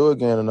got to do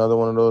again. Another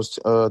one of those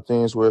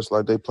things where it's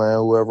like they playing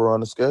whoever on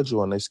the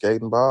schedule and they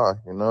skating by,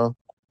 you know?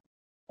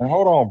 And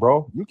hold on,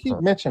 bro. You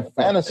keep mentioning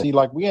fantasy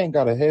like we ain't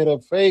got a head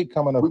up fade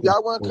coming up. We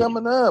got one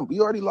coming up. We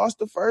already lost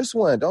the first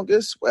one. Don't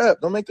get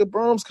swept. Don't make the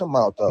brooms come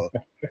out, though.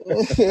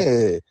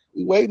 Yeah,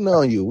 we waiting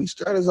on you. We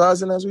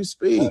strategizing as we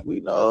speak.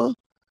 We know.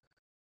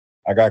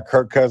 I got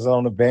Kirk Cousins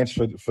on the bench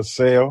for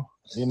sale.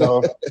 You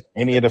know,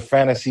 any of the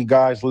fantasy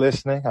guys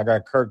listening, I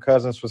got Kirk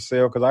Cousins for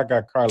sale because I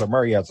got Kyler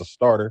Murray as a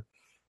starter.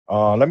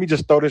 Let me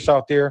just throw this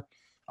out there.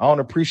 I don't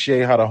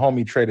appreciate how the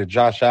homie traded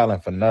Josh Allen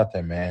for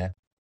nothing, man.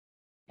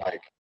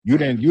 Like you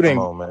didn't. Come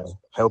on, man.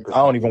 Help it. I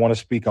don't even want to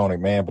speak on it,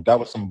 man. But that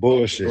was some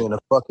bullshit. We in a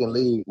fucking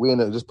league.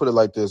 Just put it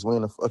like this. We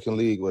in a fucking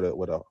league with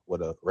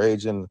a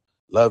raging,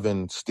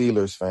 loving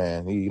Steelers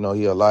fan. He,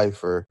 he a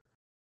lifer,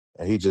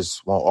 and he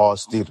just want all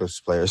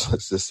Steelers players.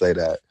 Let's just say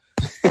that.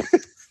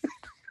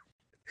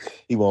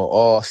 He want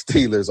all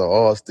Steelers or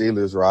all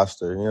Steelers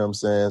roster. You know what I'm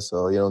saying?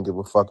 So he don't give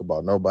a fuck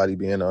about nobody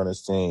being on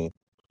his team.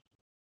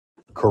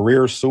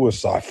 Career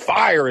suicide.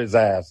 Fire his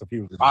ass if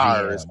he was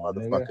fire his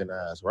motherfucking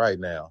ass right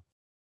now.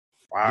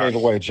 Gave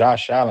away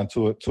Josh Allen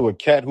to a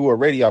cat who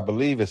already, I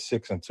believe, is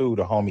 6-2.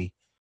 The homie,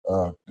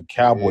 the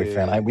Cowboy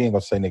fan. We ain't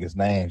gonna say niggas'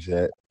 names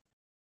yet.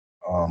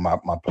 My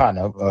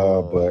partner,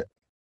 but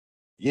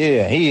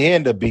yeah, he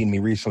ended up beating me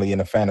recently in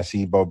the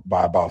fantasy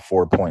by about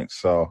 4 points.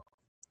 So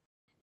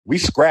we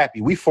scrappy.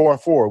 We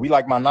 4-4. We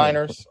like my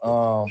Niners.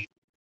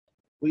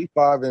 We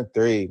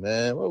 5-3,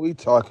 man. What we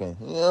talking?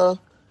 Yeah.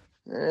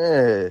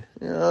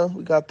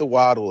 We got the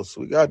Waddles.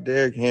 We got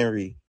Derrick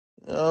Henry.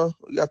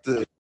 We got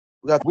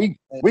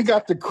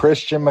the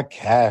Christian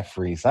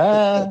McCaffreys,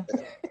 huh?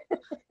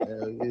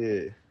 Hell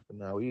yeah.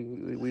 Now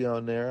we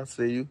on there. I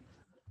see you.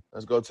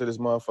 Let's go to this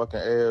motherfucking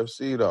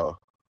AFC though.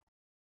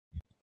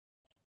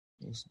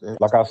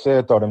 Like I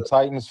said though, them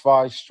Titans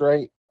 5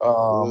 straight.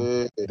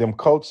 Them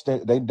Colts,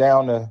 they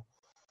down to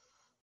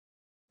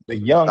the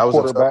young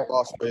quarterback. That was a tough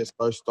loss for his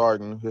first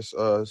starting. His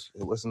what's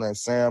his name?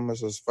 Sam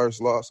is his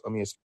first loss. I mean,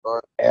 his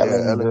start.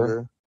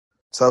 Ellinger.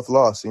 Tough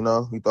loss, He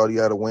thought he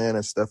had a win,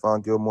 and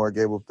Stephon Gilmore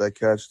gave up that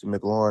catch to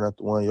McLaurin at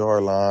the 1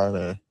 yard line,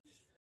 and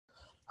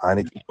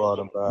Heineke brought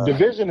him back.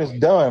 Division is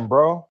done,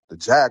 bro. The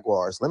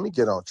Jaguars. Let me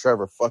get on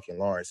Trevor fucking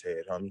Lawrence's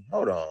head, homie.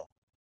 Hold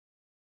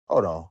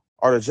on.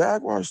 Are the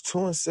Jaguars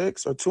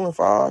 2-6 or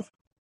 2-5?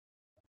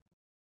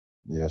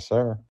 Yes,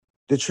 sir.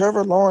 Did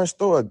Trevor Lawrence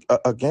throw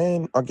a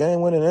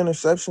game-winning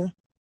interception?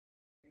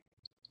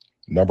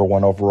 Number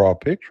 1 overall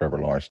pick, Trevor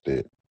Lawrence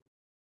did.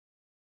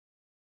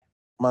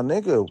 My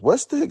nigga,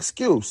 what's the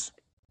excuse?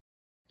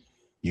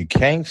 You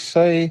can't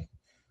say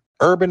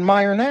Urban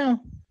Meyer now.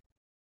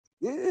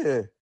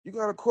 Yeah, you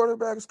got a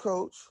quarterback's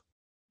coach.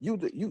 You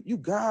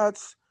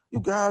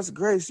guys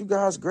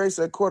grace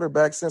at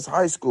quarterback since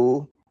high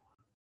school.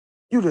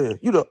 You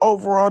the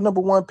overall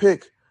number 1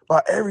 pick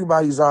by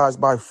everybody's eyes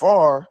by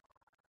far.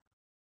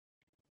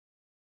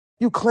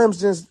 You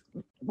Clemson's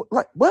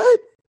like what?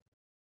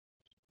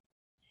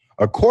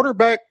 A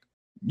quarterback.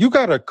 You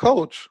got a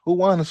coach who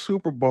won a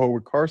Super Bowl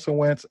with Carson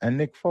Wentz and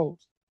Nick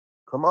Foles.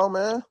 Come on,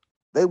 man.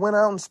 They went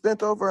out and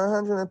spent over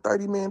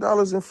 $130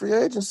 million in free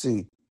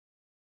agency.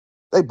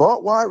 They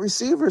bought wide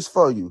receivers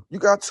for you. You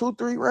got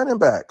 2-3 running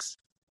backs.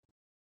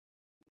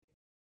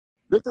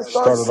 Just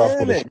start Started off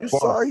saying with a it. You squad.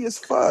 sorry as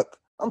fuck.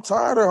 I'm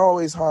tired of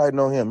always hiding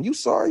on him. You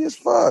sorry as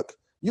fuck.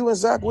 You and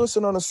Zach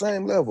Wilson on the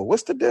same level.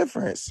 What's the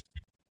difference?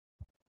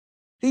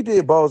 He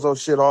did bozo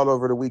shit all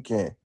over the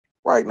weekend.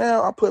 Right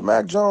now, I put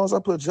Mac Jones, I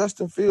put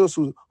Justin Fields,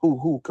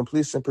 who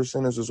completion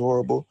percentage is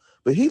horrible,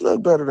 but he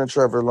looked better than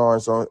Trevor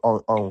Lawrence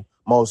on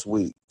most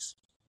weeks.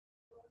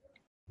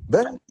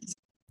 Bailey,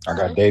 I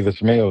got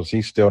Davis Mills.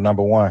 He's still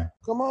number one.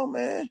 come on,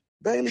 man.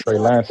 Bailey Trey Zappi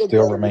Lance look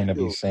still better remain than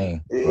to be you.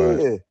 seen. Yeah.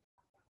 But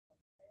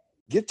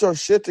Get your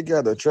shit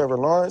together, Trevor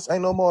Lawrence.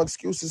 Ain't no more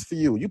excuses for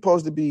you. You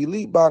supposed to be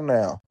elite by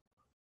now.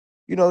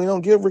 You know, you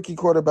don't give rookie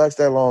quarterbacks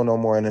that long no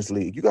more in this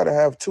league. You got to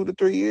have 2 to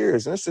 3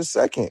 years, and it's his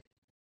second.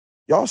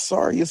 Y'all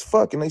sorry as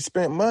fuck, and they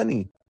spent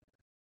money.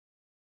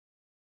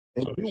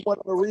 And you one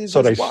of the reasons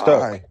so they why.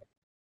 stuck.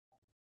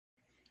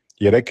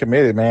 Yeah, they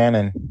committed, man.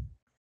 And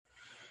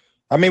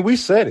I mean, we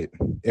said it.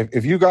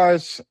 If you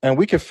guys, and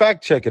we can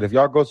fact check it. If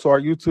y'all go to our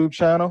YouTube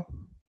channel,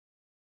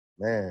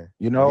 man,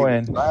 you know, when he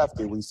and was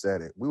drafted, we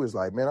said it. We was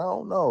like, man, I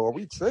don't know. Are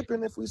we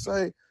tripping if we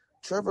say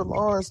Trevor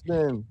Lawrence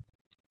been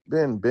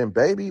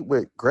baby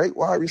with great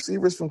wide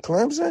receivers from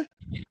Clemson?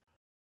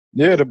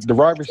 yeah, the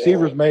wide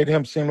receivers made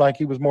him seem like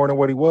he was more than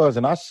what he was.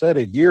 And I said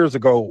it years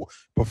ago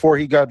before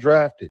he got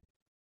drafted.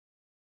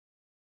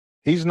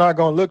 He's not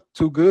going to look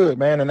too good,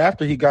 man. And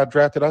after he got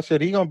drafted, I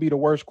said he's going to be the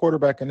worst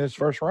quarterback in this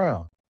first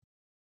round.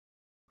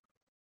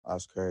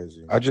 That's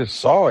crazy. I just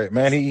saw it,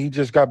 man. He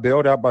just got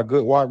bailed out by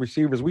good wide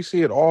receivers. We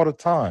see it all the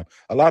time.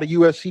 A lot of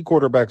USC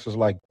quarterbacks was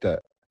like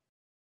that.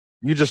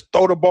 You just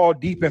throw the ball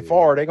deep and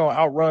far. They're going to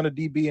outrun a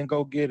DB and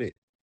go get it.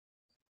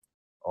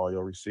 All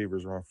your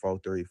receivers run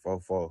 4-3,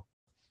 4-4.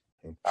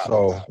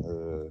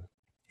 So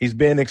he's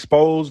been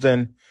exposed,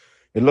 and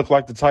it looked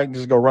like the Titans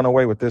is going to run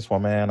away with this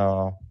one,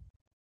 man.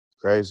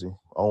 Crazy.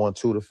 0-2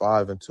 to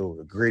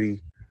 5-2. A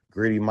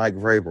gritty Mike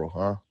Vrabel,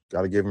 huh?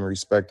 Got to give him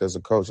respect as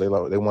a coach. They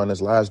won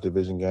this last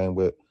division game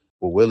with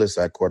Willis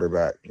at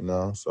quarterback, you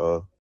know.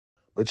 So,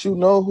 but you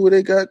know who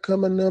they got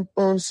coming up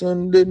on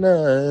Sunday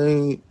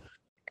night?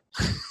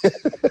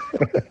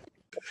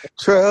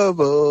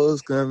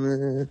 Trouble's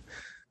coming.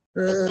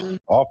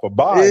 Off a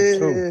bye,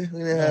 too. Yeah, we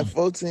didn't have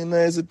 14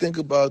 days to think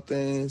about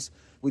things.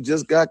 We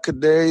just got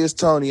Kadarius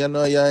Toney. I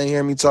know y'all ain't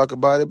hear me talk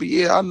about it, but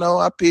yeah, I know.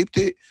 I peeped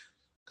it.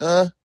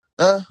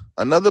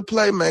 Another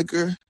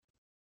playmaker.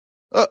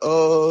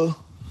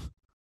 Uh-oh.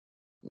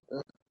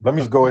 Let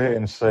me just go ahead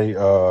and say,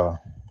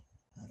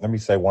 let me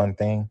say one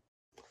thing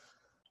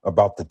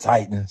about the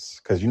Titans,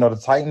 because, you know, the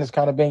Titans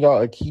kind of been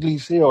y'all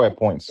Achilles heel at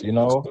points, you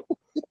know.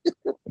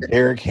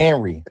 Derrick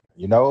Henry,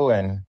 you know,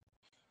 and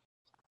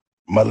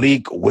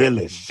Malik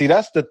Willis. See,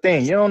 that's the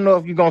thing. You don't know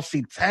if you're going to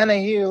see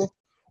Tannehill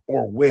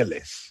or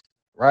Willis,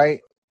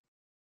 right?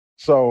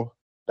 So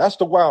that's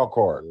the wild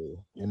card,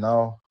 you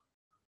know.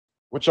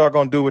 What y'all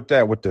going to do with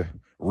that, with the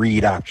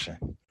read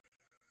option?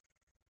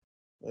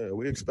 Yeah,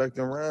 we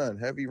expecting run,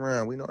 heavy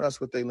run. We know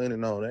that's what they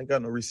leaning on. They ain't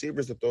got no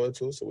receivers to throw it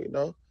to, so we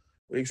know.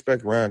 We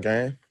expect run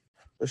game.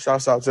 But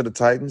shouts out to the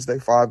Titans. They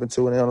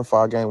 5-2 and they on a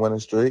 5-game winning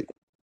streak.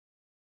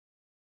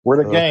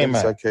 Where the game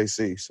at?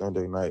 KC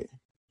Sunday night.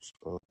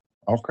 So,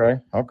 okay,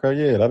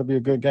 yeah, that'll be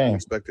a good game. We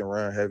expecting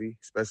run heavy,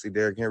 especially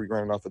Derrick Henry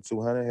running off for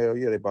 200. Hell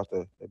yeah, they about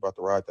to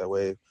ride that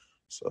wave.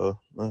 So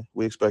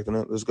we expecting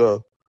it. Let's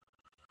go.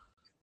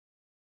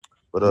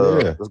 But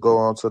let's go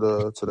on to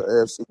the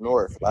AFC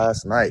North.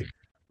 Last night,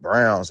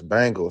 Browns,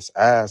 Bengals,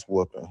 ass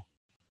whooping.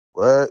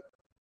 What?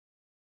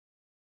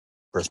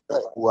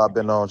 Respect who I've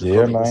been on.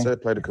 Jacoby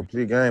Brissett played a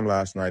complete game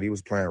last night. He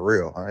was playing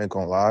real. I ain't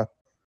gonna lie.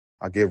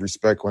 I give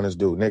respect when it's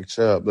due. Nick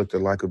Chubb looked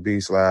like a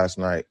beast last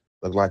night.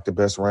 Looked like the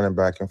best running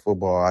back in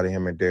football out of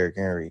him and Derrick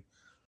Henry.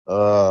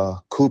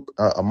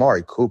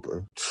 Amari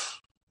Cooper.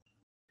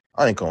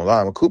 I ain't gonna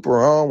lie. When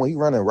Cooper on, when he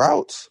running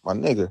routes, my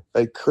nigga,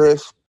 they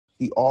crisp.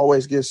 He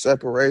always gets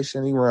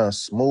separation. He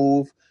runs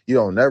smooth. You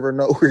don't never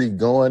know where he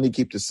going. He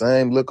keep the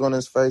same look on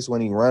his face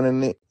when he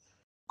running it.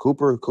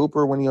 Cooper,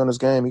 when he on his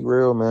game, he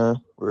real,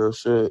 man. Real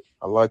shit.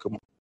 I like him.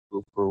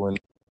 Cooper when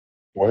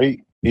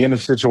he in a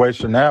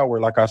situation now where,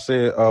 like I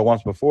said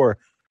once before,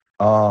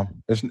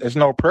 it's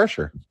no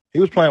pressure. He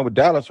was playing with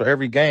Dallas, so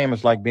every game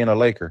is like being a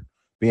Laker,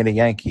 being a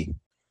Yankee,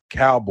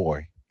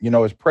 Cowboy. You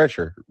know, it's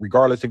pressure,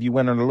 regardless if you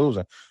win or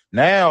losing.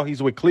 Now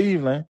he's with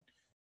Cleveland,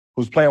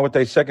 who's playing with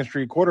their second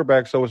street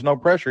quarterback, so it's no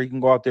pressure. He can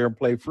go out there and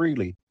play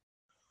freely.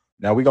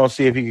 Now we're going to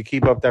see if he can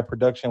keep up that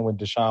production when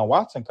Deshaun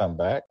Watson come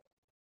back,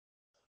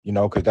 you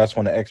know, because that's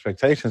when the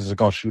expectations is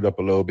going to shoot up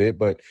a little bit.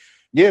 But,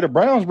 yeah, the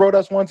Browns, bro,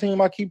 that's one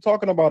team I keep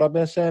talking about. I've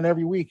been saying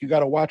every week, you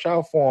got to watch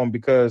out for them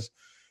because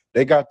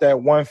they got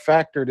that one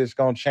factor that's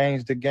going to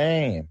change the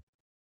game.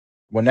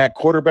 When that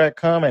quarterback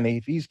come and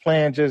if he's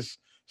playing just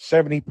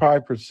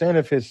 75%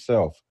 of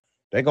himself,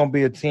 they're going to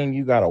be a team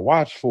you got to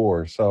watch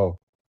for. So,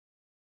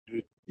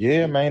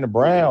 yeah, man, the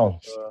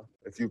Browns.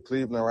 If you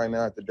Cleveland right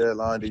now at the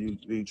deadline, do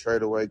you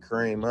trade away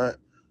Kareem Hunt?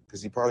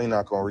 Because he probably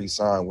not going to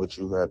re-sign with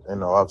you in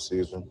the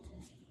offseason.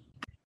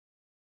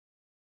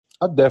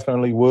 I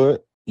definitely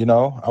would.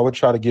 I would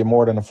try to get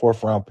more than a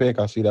 4th-round pick.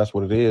 I see that's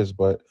what it is.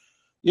 But,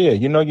 yeah,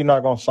 you're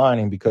not going to sign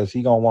him because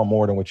he's going to want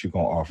more than what you're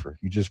going to offer.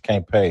 You just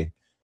can't pay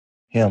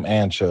him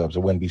and Chubbs. It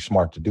wouldn't be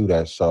smart to do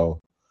that.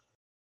 So,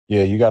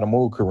 yeah, you got to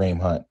move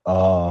Kareem Hunt.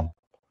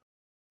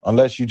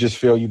 Unless you just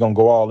feel you're going to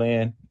go all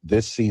in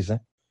this season,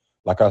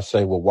 like I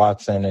say with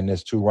Watson and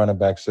this 2 running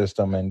back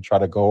system, and try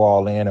to go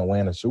all in and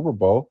win a Super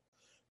Bowl,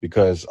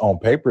 because on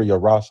paper your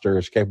roster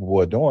is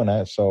capable of doing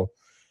that. So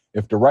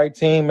if the right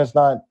team is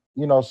not,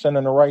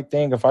 sending the right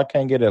thing, if I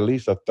can't get at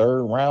least a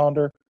 3rd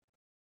rounder,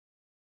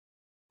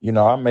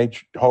 I may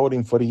hold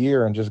him for the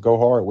year and just go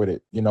hard with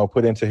it,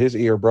 put into his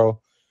ear,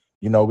 bro.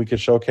 We could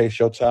showcase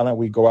your talent.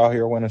 We go out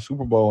here, win a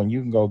Super Bowl, and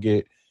you can go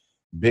get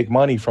big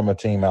money from a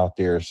team out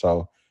there.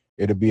 So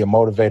it'll be a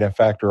motivating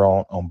factor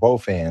on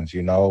both ends,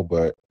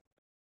 but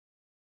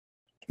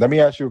let me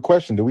ask you a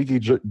question. Do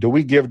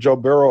we give Joe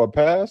Burrow a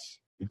pass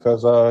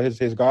because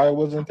his guy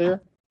wasn't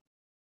there?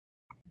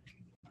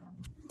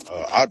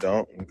 I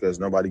don't, because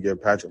nobody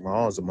give Patrick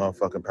Mahomes a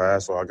motherfucking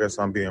pass, so I guess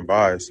I'm being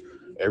biased.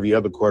 Every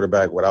other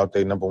quarterback without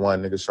their number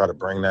one niggas try to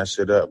bring that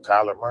shit up.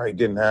 Kyler Murray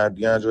didn't have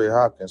DeAndre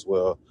Hopkins.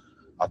 Well,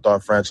 I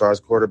thought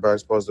franchise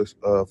quarterbacks supposed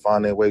to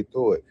find their way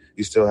through it.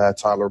 You still had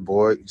Tyler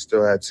Boyd. You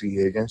still had T.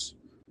 Higgins.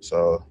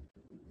 So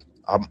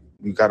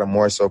you got to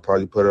more so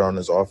probably put it on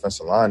his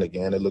offensive line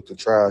again. It looked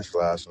trash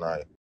last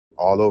night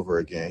all over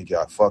again. He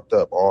got fucked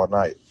up all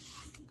night.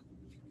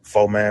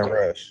 4-man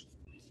rush.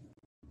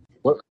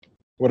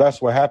 Well,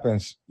 that's what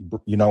happens,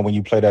 when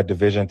you play that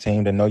division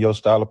team. They know your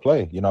style of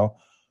play,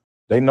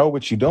 They know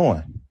what you're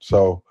doing.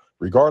 So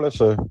regardless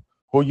of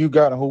who you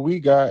got and who we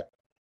got,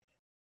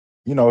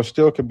 it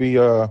still could be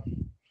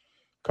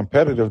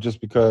competitive just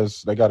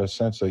because they got a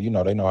sense of, they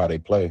know how they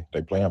play.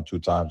 They play them 2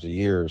 times a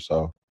year,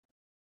 so.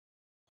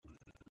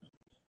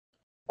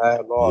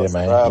 Bad loss. Yeah,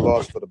 man. Bad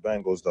loss for the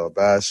Bengals, though.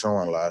 Bad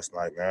showing last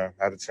night, man.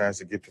 Had a chance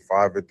to get to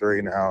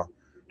 5-3. Now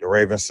the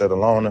Ravens sit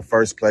alone in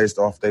first place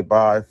off they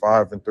bye,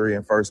 5-3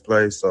 in first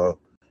place. So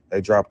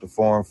they dropped to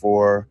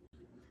 4-4.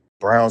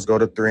 Browns go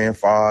to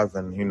 3-5,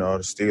 and the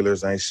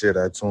Steelers ain't shit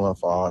at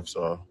 2-5.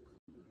 So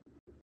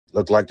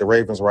look like the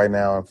Ravens right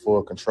now in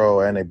full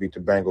control, and they beat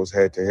the Bengals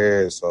head to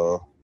head.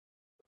 So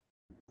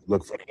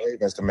look for the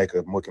Ravens to make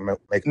a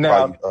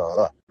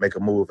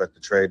move at the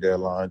trade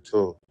deadline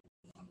too.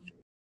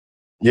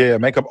 Yeah,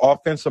 make an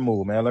offensive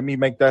move, man. Let me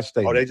make that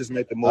statement. Oh, they just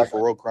made the move for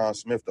Roquan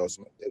Smith, though.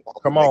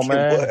 Come on,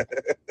 man.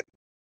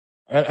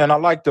 and I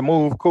like the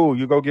move. Cool.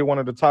 You go get one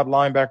of the top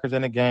linebackers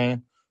in the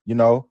game.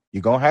 You're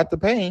going to have to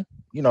pay him,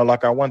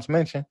 like I once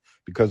mentioned,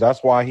 because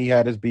that's why he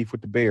had his beef with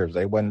the Bears.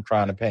 They wasn't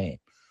trying to pay him.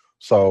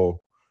 So,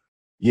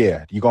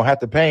 yeah, you're going to have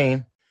to pay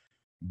him.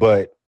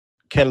 But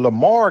can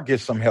Lamar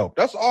get some help?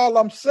 That's all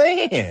I'm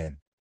saying.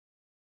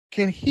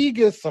 Can he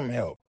get some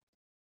help?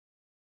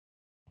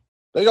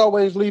 They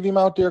always leave him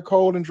out there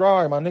cold and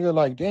dry. My nigga,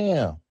 like,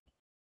 damn.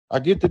 I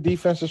get the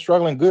defense is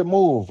struggling. Good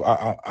move.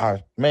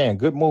 Man,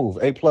 good move.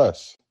 A+.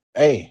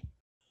 A.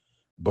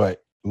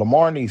 But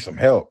Lamar needs some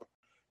help.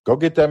 Go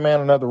get that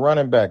man another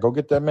running back. Go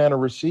get that man a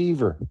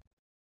receiver.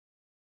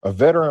 A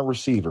veteran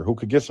receiver who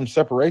could get some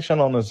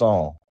separation on his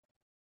own.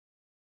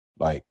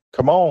 Like,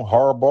 come on,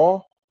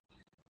 Harbaugh.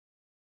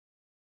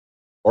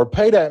 Or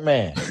pay that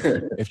man.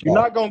 If you're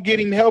not going to get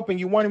him help and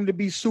you want him to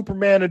be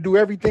Superman and do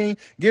everything,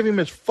 give him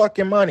his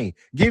fucking money.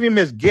 Give him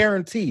his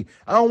guarantee.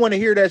 I don't want to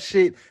hear that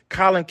shit,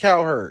 Colin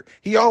Cowherd.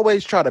 He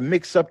always try to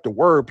mix up the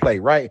wordplay,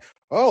 right?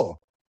 Oh,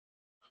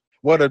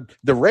 well,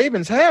 the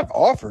Ravens have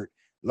offered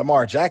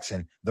Lamar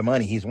Jackson the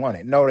money he's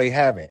wanted. No, they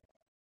haven't.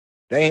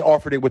 They ain't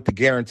offered it with the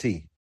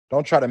guarantee.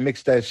 Don't try to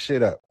mix that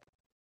shit up.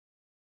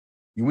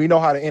 We know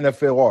how the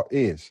NFL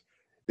is.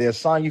 They'll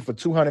sign you for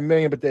 $200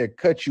 million, but they'll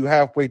cut you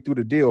halfway through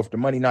the deal if the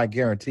money not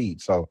guaranteed.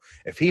 So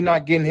if he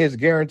not getting his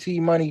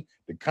guaranteed money,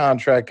 the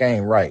contract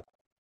ain't right.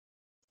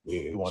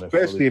 Yeah,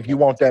 especially if you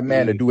want that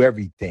man to do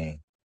everything.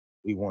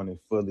 We want it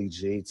fully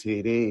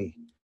JTD.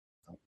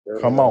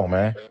 Come on,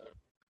 man.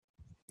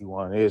 He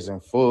want his in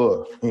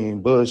full. He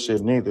ain't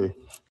bullshit neither.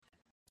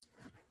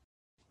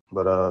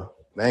 But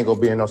they ain't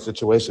gonna be in no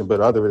situation but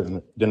other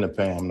than to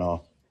pay him,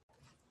 no.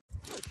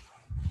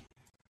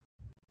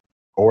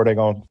 Or they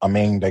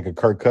could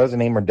Kirk Cousin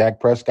him or Dak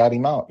Prescott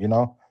him out,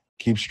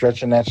 keep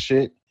stretching that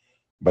shit.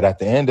 But at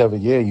the end of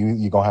it, yeah,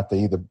 you're going to have to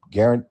either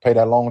pay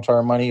that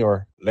long-term money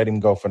or let him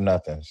go for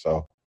nothing.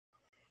 So,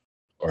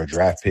 or a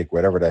draft pick,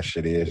 whatever that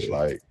shit is.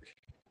 Like,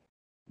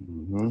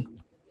 They're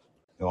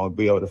going to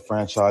be able to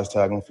franchise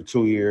tag him for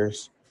 2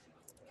 years.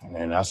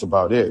 And that's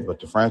about it. But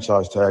the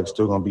franchise tag's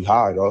still going to be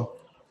high, though.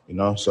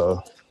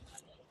 So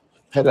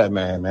pay that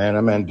man. That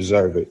man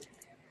deserve it.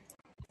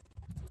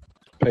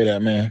 Pay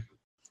that man.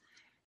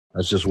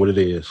 That's just what it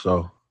is.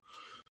 So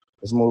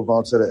let's move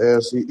on to the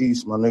AFC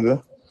East, my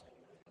nigga.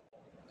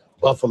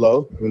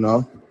 Buffalo,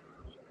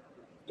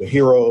 the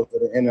hero of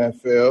the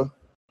NFL.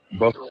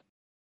 Buffalo.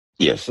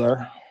 Yes,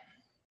 sir.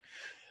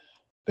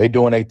 They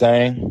doing their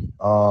thing.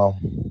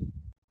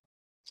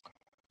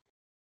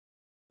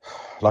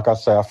 Like I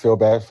say, I feel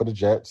bad for the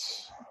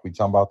Jets. We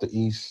talking about the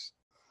East.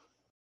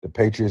 The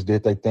Patriots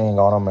did their thing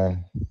on them,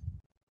 and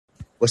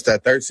What's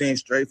that, 13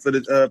 straight for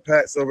the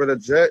Pats over the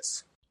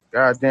Jets?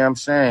 Goddamn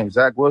shame.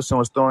 Zach Wilson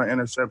was throwing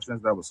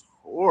interceptions that was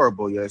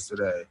horrible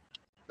yesterday.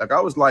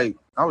 I was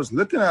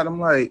looking at him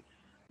like,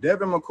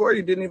 Devin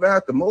McCourty didn't even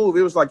have to move.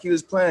 It was like he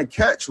was playing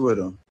catch with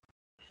him.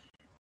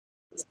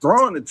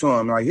 Throwing it to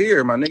him. Like,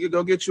 here, my nigga,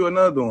 go get you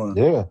another one.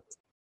 Yeah.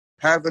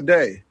 Half a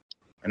day.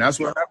 And that's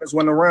what happens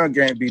when the run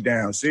game be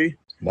down, see?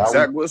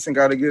 Zach Wilson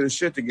got to get his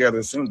shit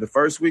together. Soon the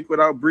first week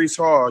without Breece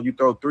Hall, you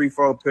throw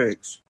 3-4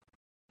 picks.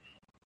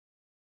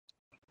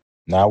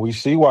 Now we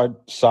see why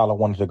Saleh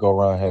wanted to go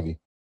run heavy.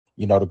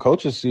 You know, the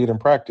coaches see it in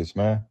practice,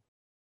 man.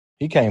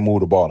 He can't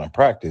move the ball in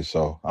practice,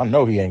 so I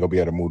know he ain't going to be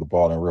able to move the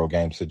ball in a real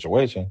game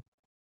situation.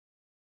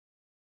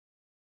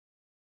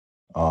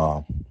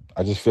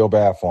 I just feel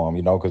bad for him,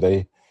 you know, because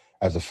they,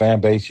 as a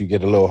fan base, you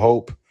get a little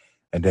hope,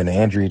 and then the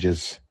injury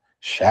just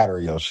shatter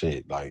your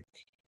shit. Like,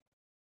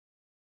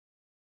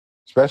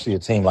 especially a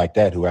team like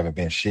that who haven't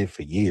been shit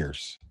for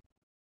years.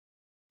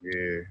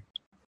 Yeah.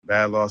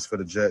 Bad loss for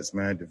the Jets,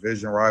 man.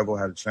 Division rival,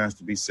 had a chance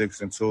to be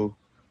 6-2.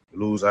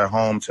 Lose at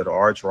home to the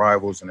arch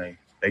rivals, and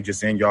they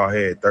just in y'all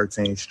head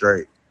 13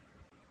 straight.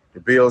 The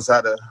Bills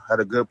had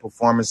a good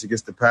performance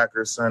against the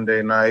Packers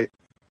Sunday night.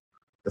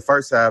 The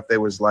first half,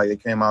 they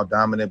came out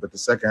dominant, but the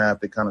second half,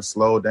 they kind of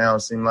slowed down,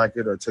 seemed like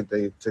it, or took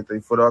their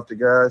foot off the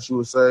gas, you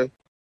would say.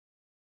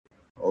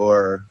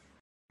 Or,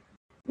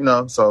 you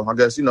know, so I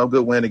guess, you know,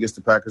 good win against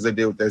the Packers. They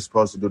did what they're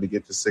supposed to do to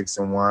get to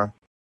 6-1.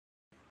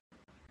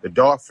 The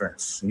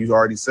Dolphins, you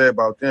already said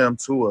about them,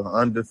 too,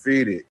 are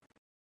undefeated.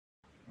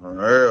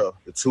 The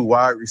two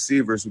wide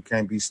receivers who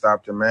can't be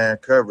stopped in man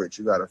coverage.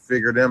 You got to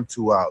figure them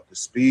two out. The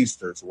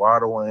speedsters,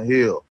 Waddle and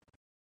Hill.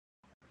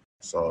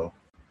 So,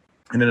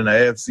 and then in the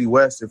AFC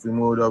West, if we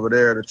moved over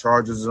there, the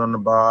Chargers is on the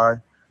bye.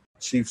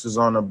 Chiefs is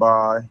on the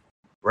bye.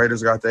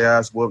 Raiders got their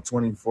ass whooped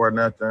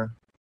 24-0.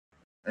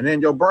 And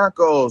then your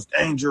Broncos,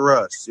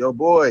 dangerous. Your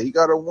boy, he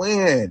got to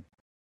win.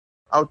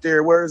 Out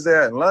there, where is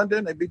that? In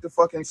London? They beat the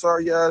fucking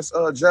sorry-ass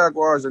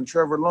Jaguars and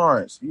Trevor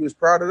Lawrence. You was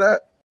proud of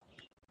that?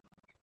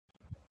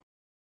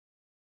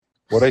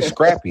 Well, they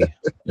scrappy.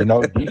 You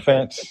know,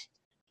 defense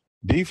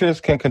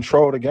can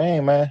control the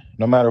game, man.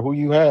 No matter who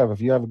you have.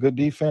 If you have a good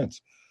defense,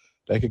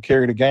 they could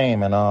carry the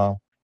game. And,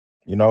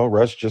 you know,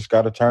 Russ just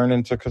got to turn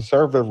into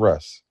conservative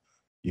Russ.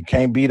 You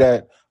can't be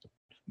that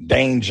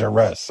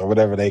dangerous or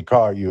whatever they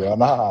call you.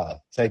 Nah,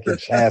 taking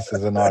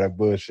chances and all that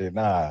bullshit.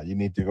 Nah, you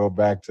need to go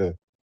back to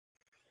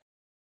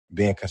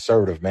being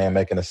conservative, man,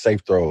 making the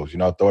safe throws, you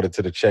know, throw it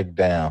to the check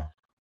down,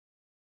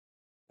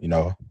 you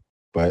know.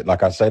 But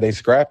like I say, they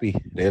scrappy.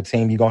 They're a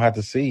team you're going to have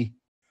to see.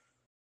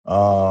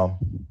 But,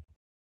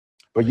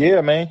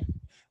 yeah, man.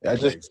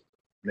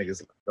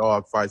 Niggas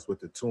dog fights with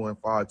the 2-5,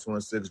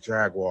 2-6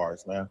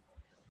 Jaguars, man.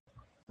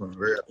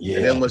 Yeah.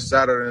 And then what's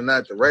sadder than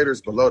that, the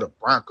Raiders below the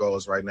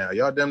Broncos right now.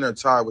 Y'all damn near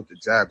tied with the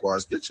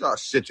Jaguars. Get y'all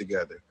shit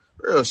together.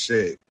 Real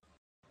shit.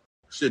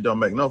 Shit don't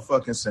make no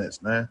fucking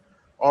sense, man.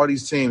 All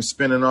these teams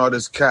spending all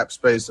this cap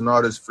space and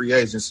all this free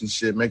agency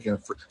shit, making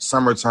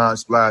summertime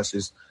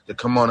splashes to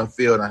come on the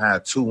field and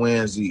have 2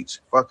 wins each.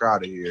 Fuck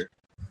out of here.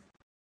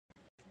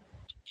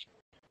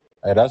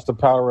 Hey, that's the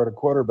power of the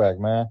quarterback,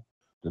 man.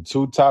 The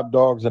 2 top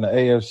dogs in the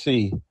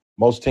AFC,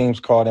 most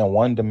teams call them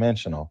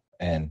one-dimensional,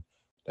 and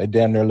they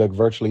damn near look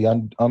virtually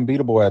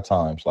unbeatable at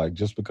times, like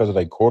just because of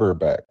their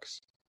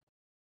quarterbacks.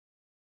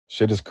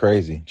 Shit is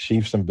crazy.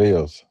 Chiefs and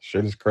Bills.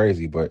 Shit is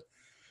crazy, but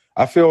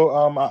I feel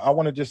I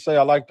want to just say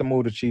I like the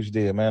move the Chiefs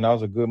did, man. That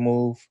was a good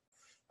move.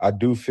 I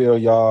do feel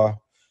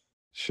y'all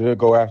should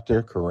go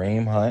after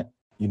Kareem Hunt,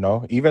 you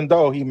know, even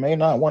though he may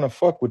not want to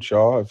fuck with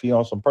y'all. If he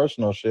on some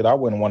personal shit, I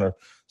wouldn't want to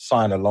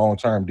sign a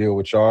long-term deal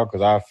with y'all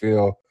because I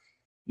feel,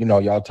 you know,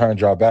 y'all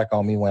turned y'all back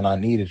on me when I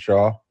needed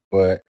y'all.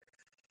 But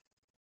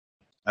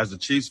as a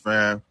Chiefs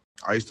fan,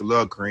 I used to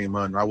love Kareem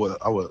Hunt.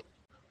 I would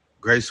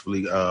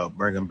gracefully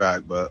bring him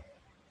back, but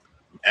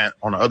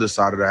on the other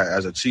side of that,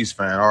 as a Chiefs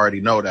fan, I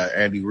already know that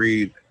Andy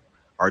Reid,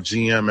 our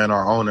GM and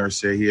our owner,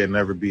 said he'd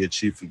never be a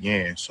Chief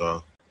again.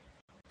 So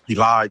he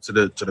lied to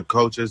the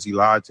coaches, he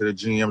lied to the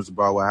GMs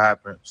about what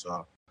happened.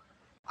 So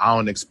I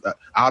don't expect.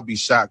 I'll be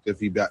shocked if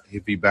he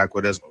back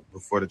with us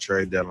before the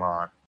trade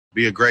deadline.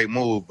 Be a great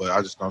move, but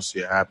I just don't see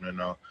it happening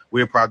though.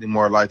 We're probably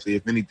more likely,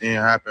 if anything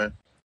happened,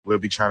 we'll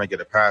be trying to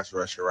get a pass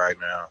rusher right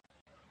now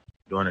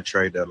during the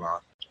trade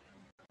deadline.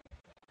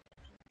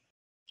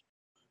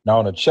 now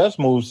on the chess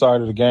move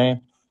side of the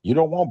game, you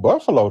don't want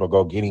Buffalo to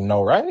go get him,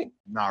 no, right?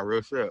 Nah,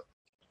 real shit.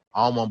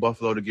 I don't want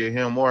Buffalo to get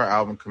him or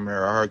Alvin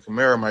Kamara. I heard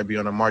Kamara might be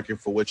on the market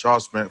for what y'all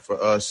spent for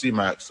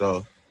CMAC.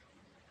 So,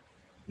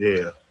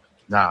 yeah.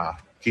 Nah,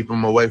 keep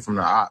him away from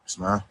the ops,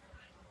 man.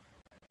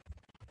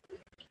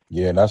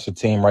 Yeah, that's a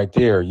team right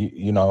there.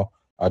 You know,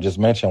 I just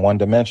mentioned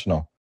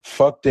one-dimensional.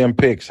 Fuck them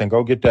picks and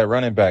go get that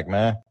running back,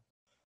 man.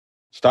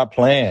 Stop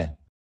playing.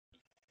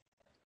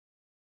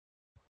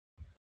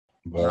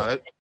 But Nah,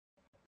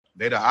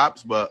 they the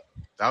ops, but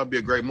that would be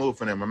a great move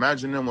for them.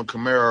 Imagine them with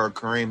Kamara or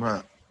Kareem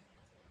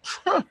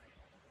Hunt.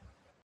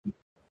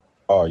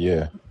 oh,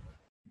 yeah.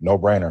 No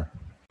brainer.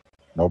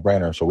 No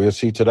brainer. So we'll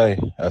see today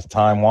as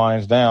time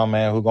winds down,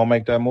 man. Who's going to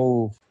make that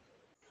move?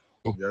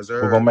 Yes, We're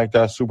sir. gonna make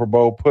that Super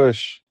Bowl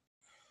push.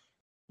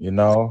 You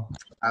know,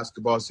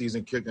 Basketball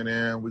season kicking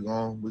in. We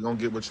gonna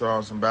get with y'all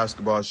on some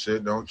basketball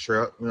shit. Don't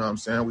trip. You know what I'm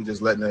saying? We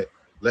just letting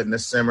it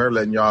simmer,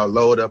 letting y'all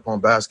load up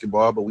on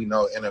basketball, but we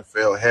know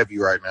NFL heavy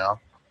right now.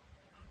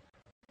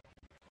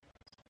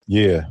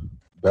 yeah,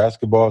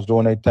 basketball's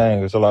doing their thing.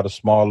 There's a lot of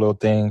small little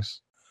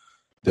things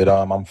that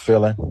I'm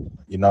feeling,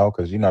 you know,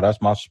 because, you know, that's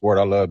my sport.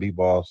 I love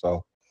b-ball,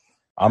 so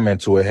I'm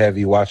into it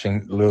heavy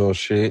watching little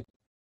shit.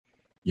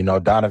 You know,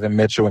 Donovan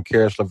Mitchell and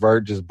Karis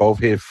LeVert just both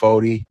hit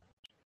 40,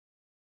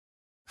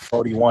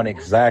 41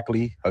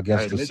 exactly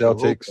against the Mitchell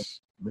Celtics.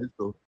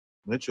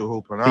 Mitchell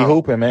hooping out. He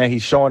hooping, man.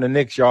 He's showing the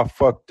Knicks y'all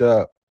fucked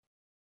up.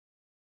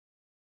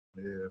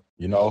 Yeah.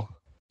 You know,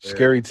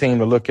 scary team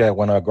to look at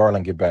when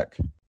Garland get back.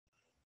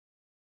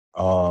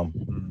 Oh,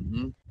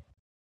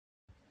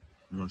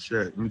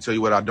 shit. Let me tell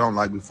you what I don't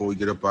like before we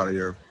get up out of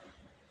here.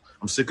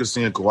 I'm sick of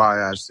seeing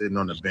Kawhi ass sitting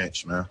on the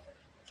bench, man.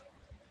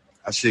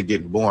 That shit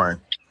getting boring.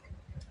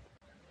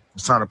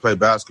 It's time to play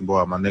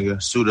basketball, my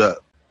nigga. Suit up.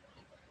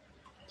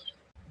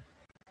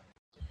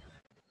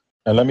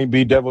 And let me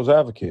be devil's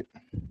advocate.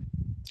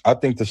 I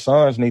think the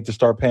Suns need to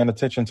start paying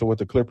attention to what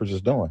the Clippers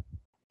is doing.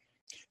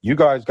 You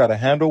guys got to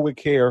handle with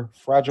care,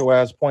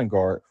 fragile-ass point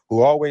guard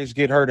who always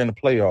get hurt in the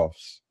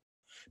playoffs.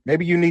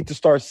 Maybe you need to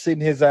start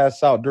sitting his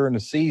ass out during the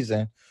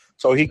season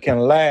so he can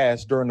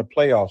last during the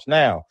playoffs.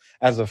 Now,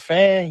 as a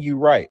fan, you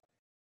right.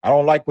 I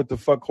don't like what the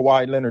fuck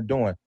Kawhi Leonard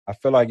doing. I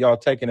feel like y'all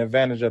taking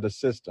advantage of the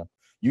system.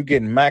 You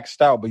getting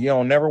maxed out, but you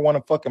don't never want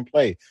to fucking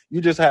play.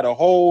 You just had a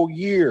whole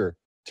year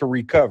to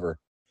recover.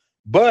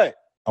 But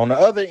on the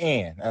other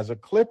end, as a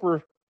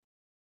Clipper,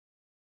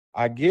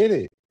 I get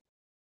it.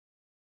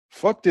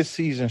 Fuck this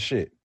season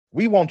shit.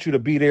 We want you to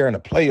be there in the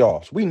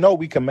playoffs. We know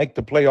we can make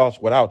the playoffs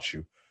without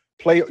you.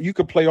 You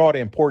could play all the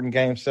important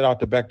games, set out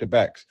the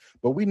back-to-backs,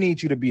 but we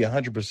need you to be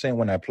 100%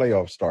 when that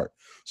playoffs start.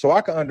 So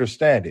I can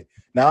understand it.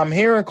 Now, I'm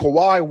hearing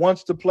Kawhi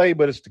wants to play,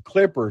 but it's the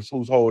Clippers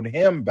who's holding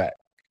him back.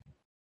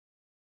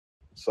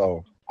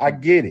 So I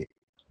get it.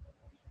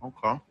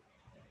 Okay.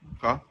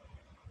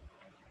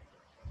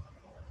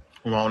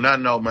 Well, on that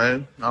note,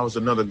 man, that was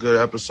another good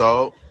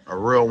episode, a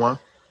real one.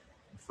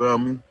 You feel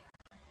me?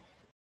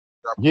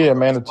 Yeah,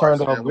 man, it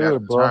turned out We had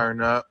good, to bro.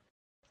 turn up.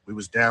 We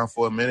was down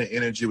for a minute.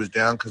 Energy was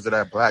down because of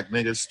that black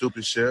nigga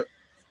stupid shit.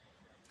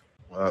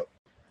 Well,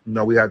 you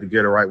know, we had to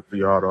get it right for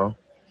y'all, though.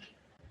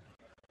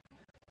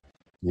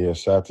 Yeah,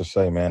 sad to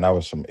say, man, that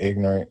was some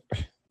ignorant,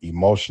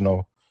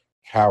 emotional,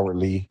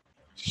 cowardly,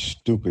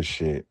 stupid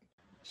shit.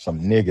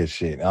 Some nigga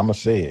shit. I'm going to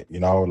say it, you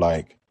know,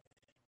 like,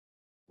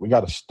 we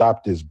got to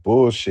stop this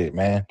bullshit,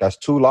 man. That's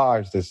 2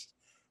 lives that's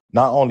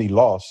not only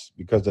lost,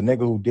 because the nigga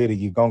who did it,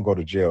 you going to go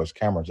to jail. There's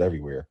cameras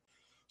everywhere.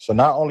 So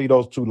not only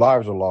those 2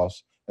 lives are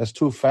lost, that's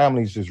 2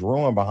 families just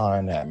ruined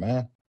behind that,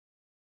 man.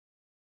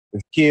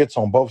 His kids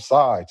on both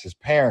sides, his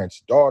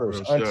parents, daughters,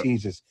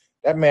 aunties.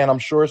 That man, I'm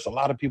sure it's a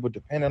lot of people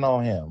depending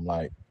on him.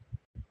 Like,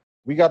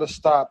 we got to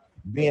stop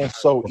being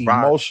so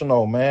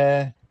emotional,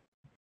 man.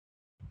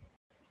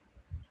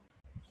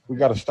 We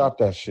got to stop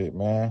that shit,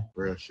 man.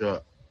 Real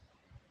shit.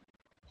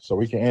 So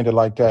we can end it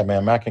like that,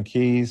 man. Mac and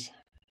Keys.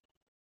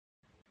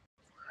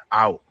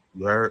 Out.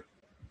 You heard?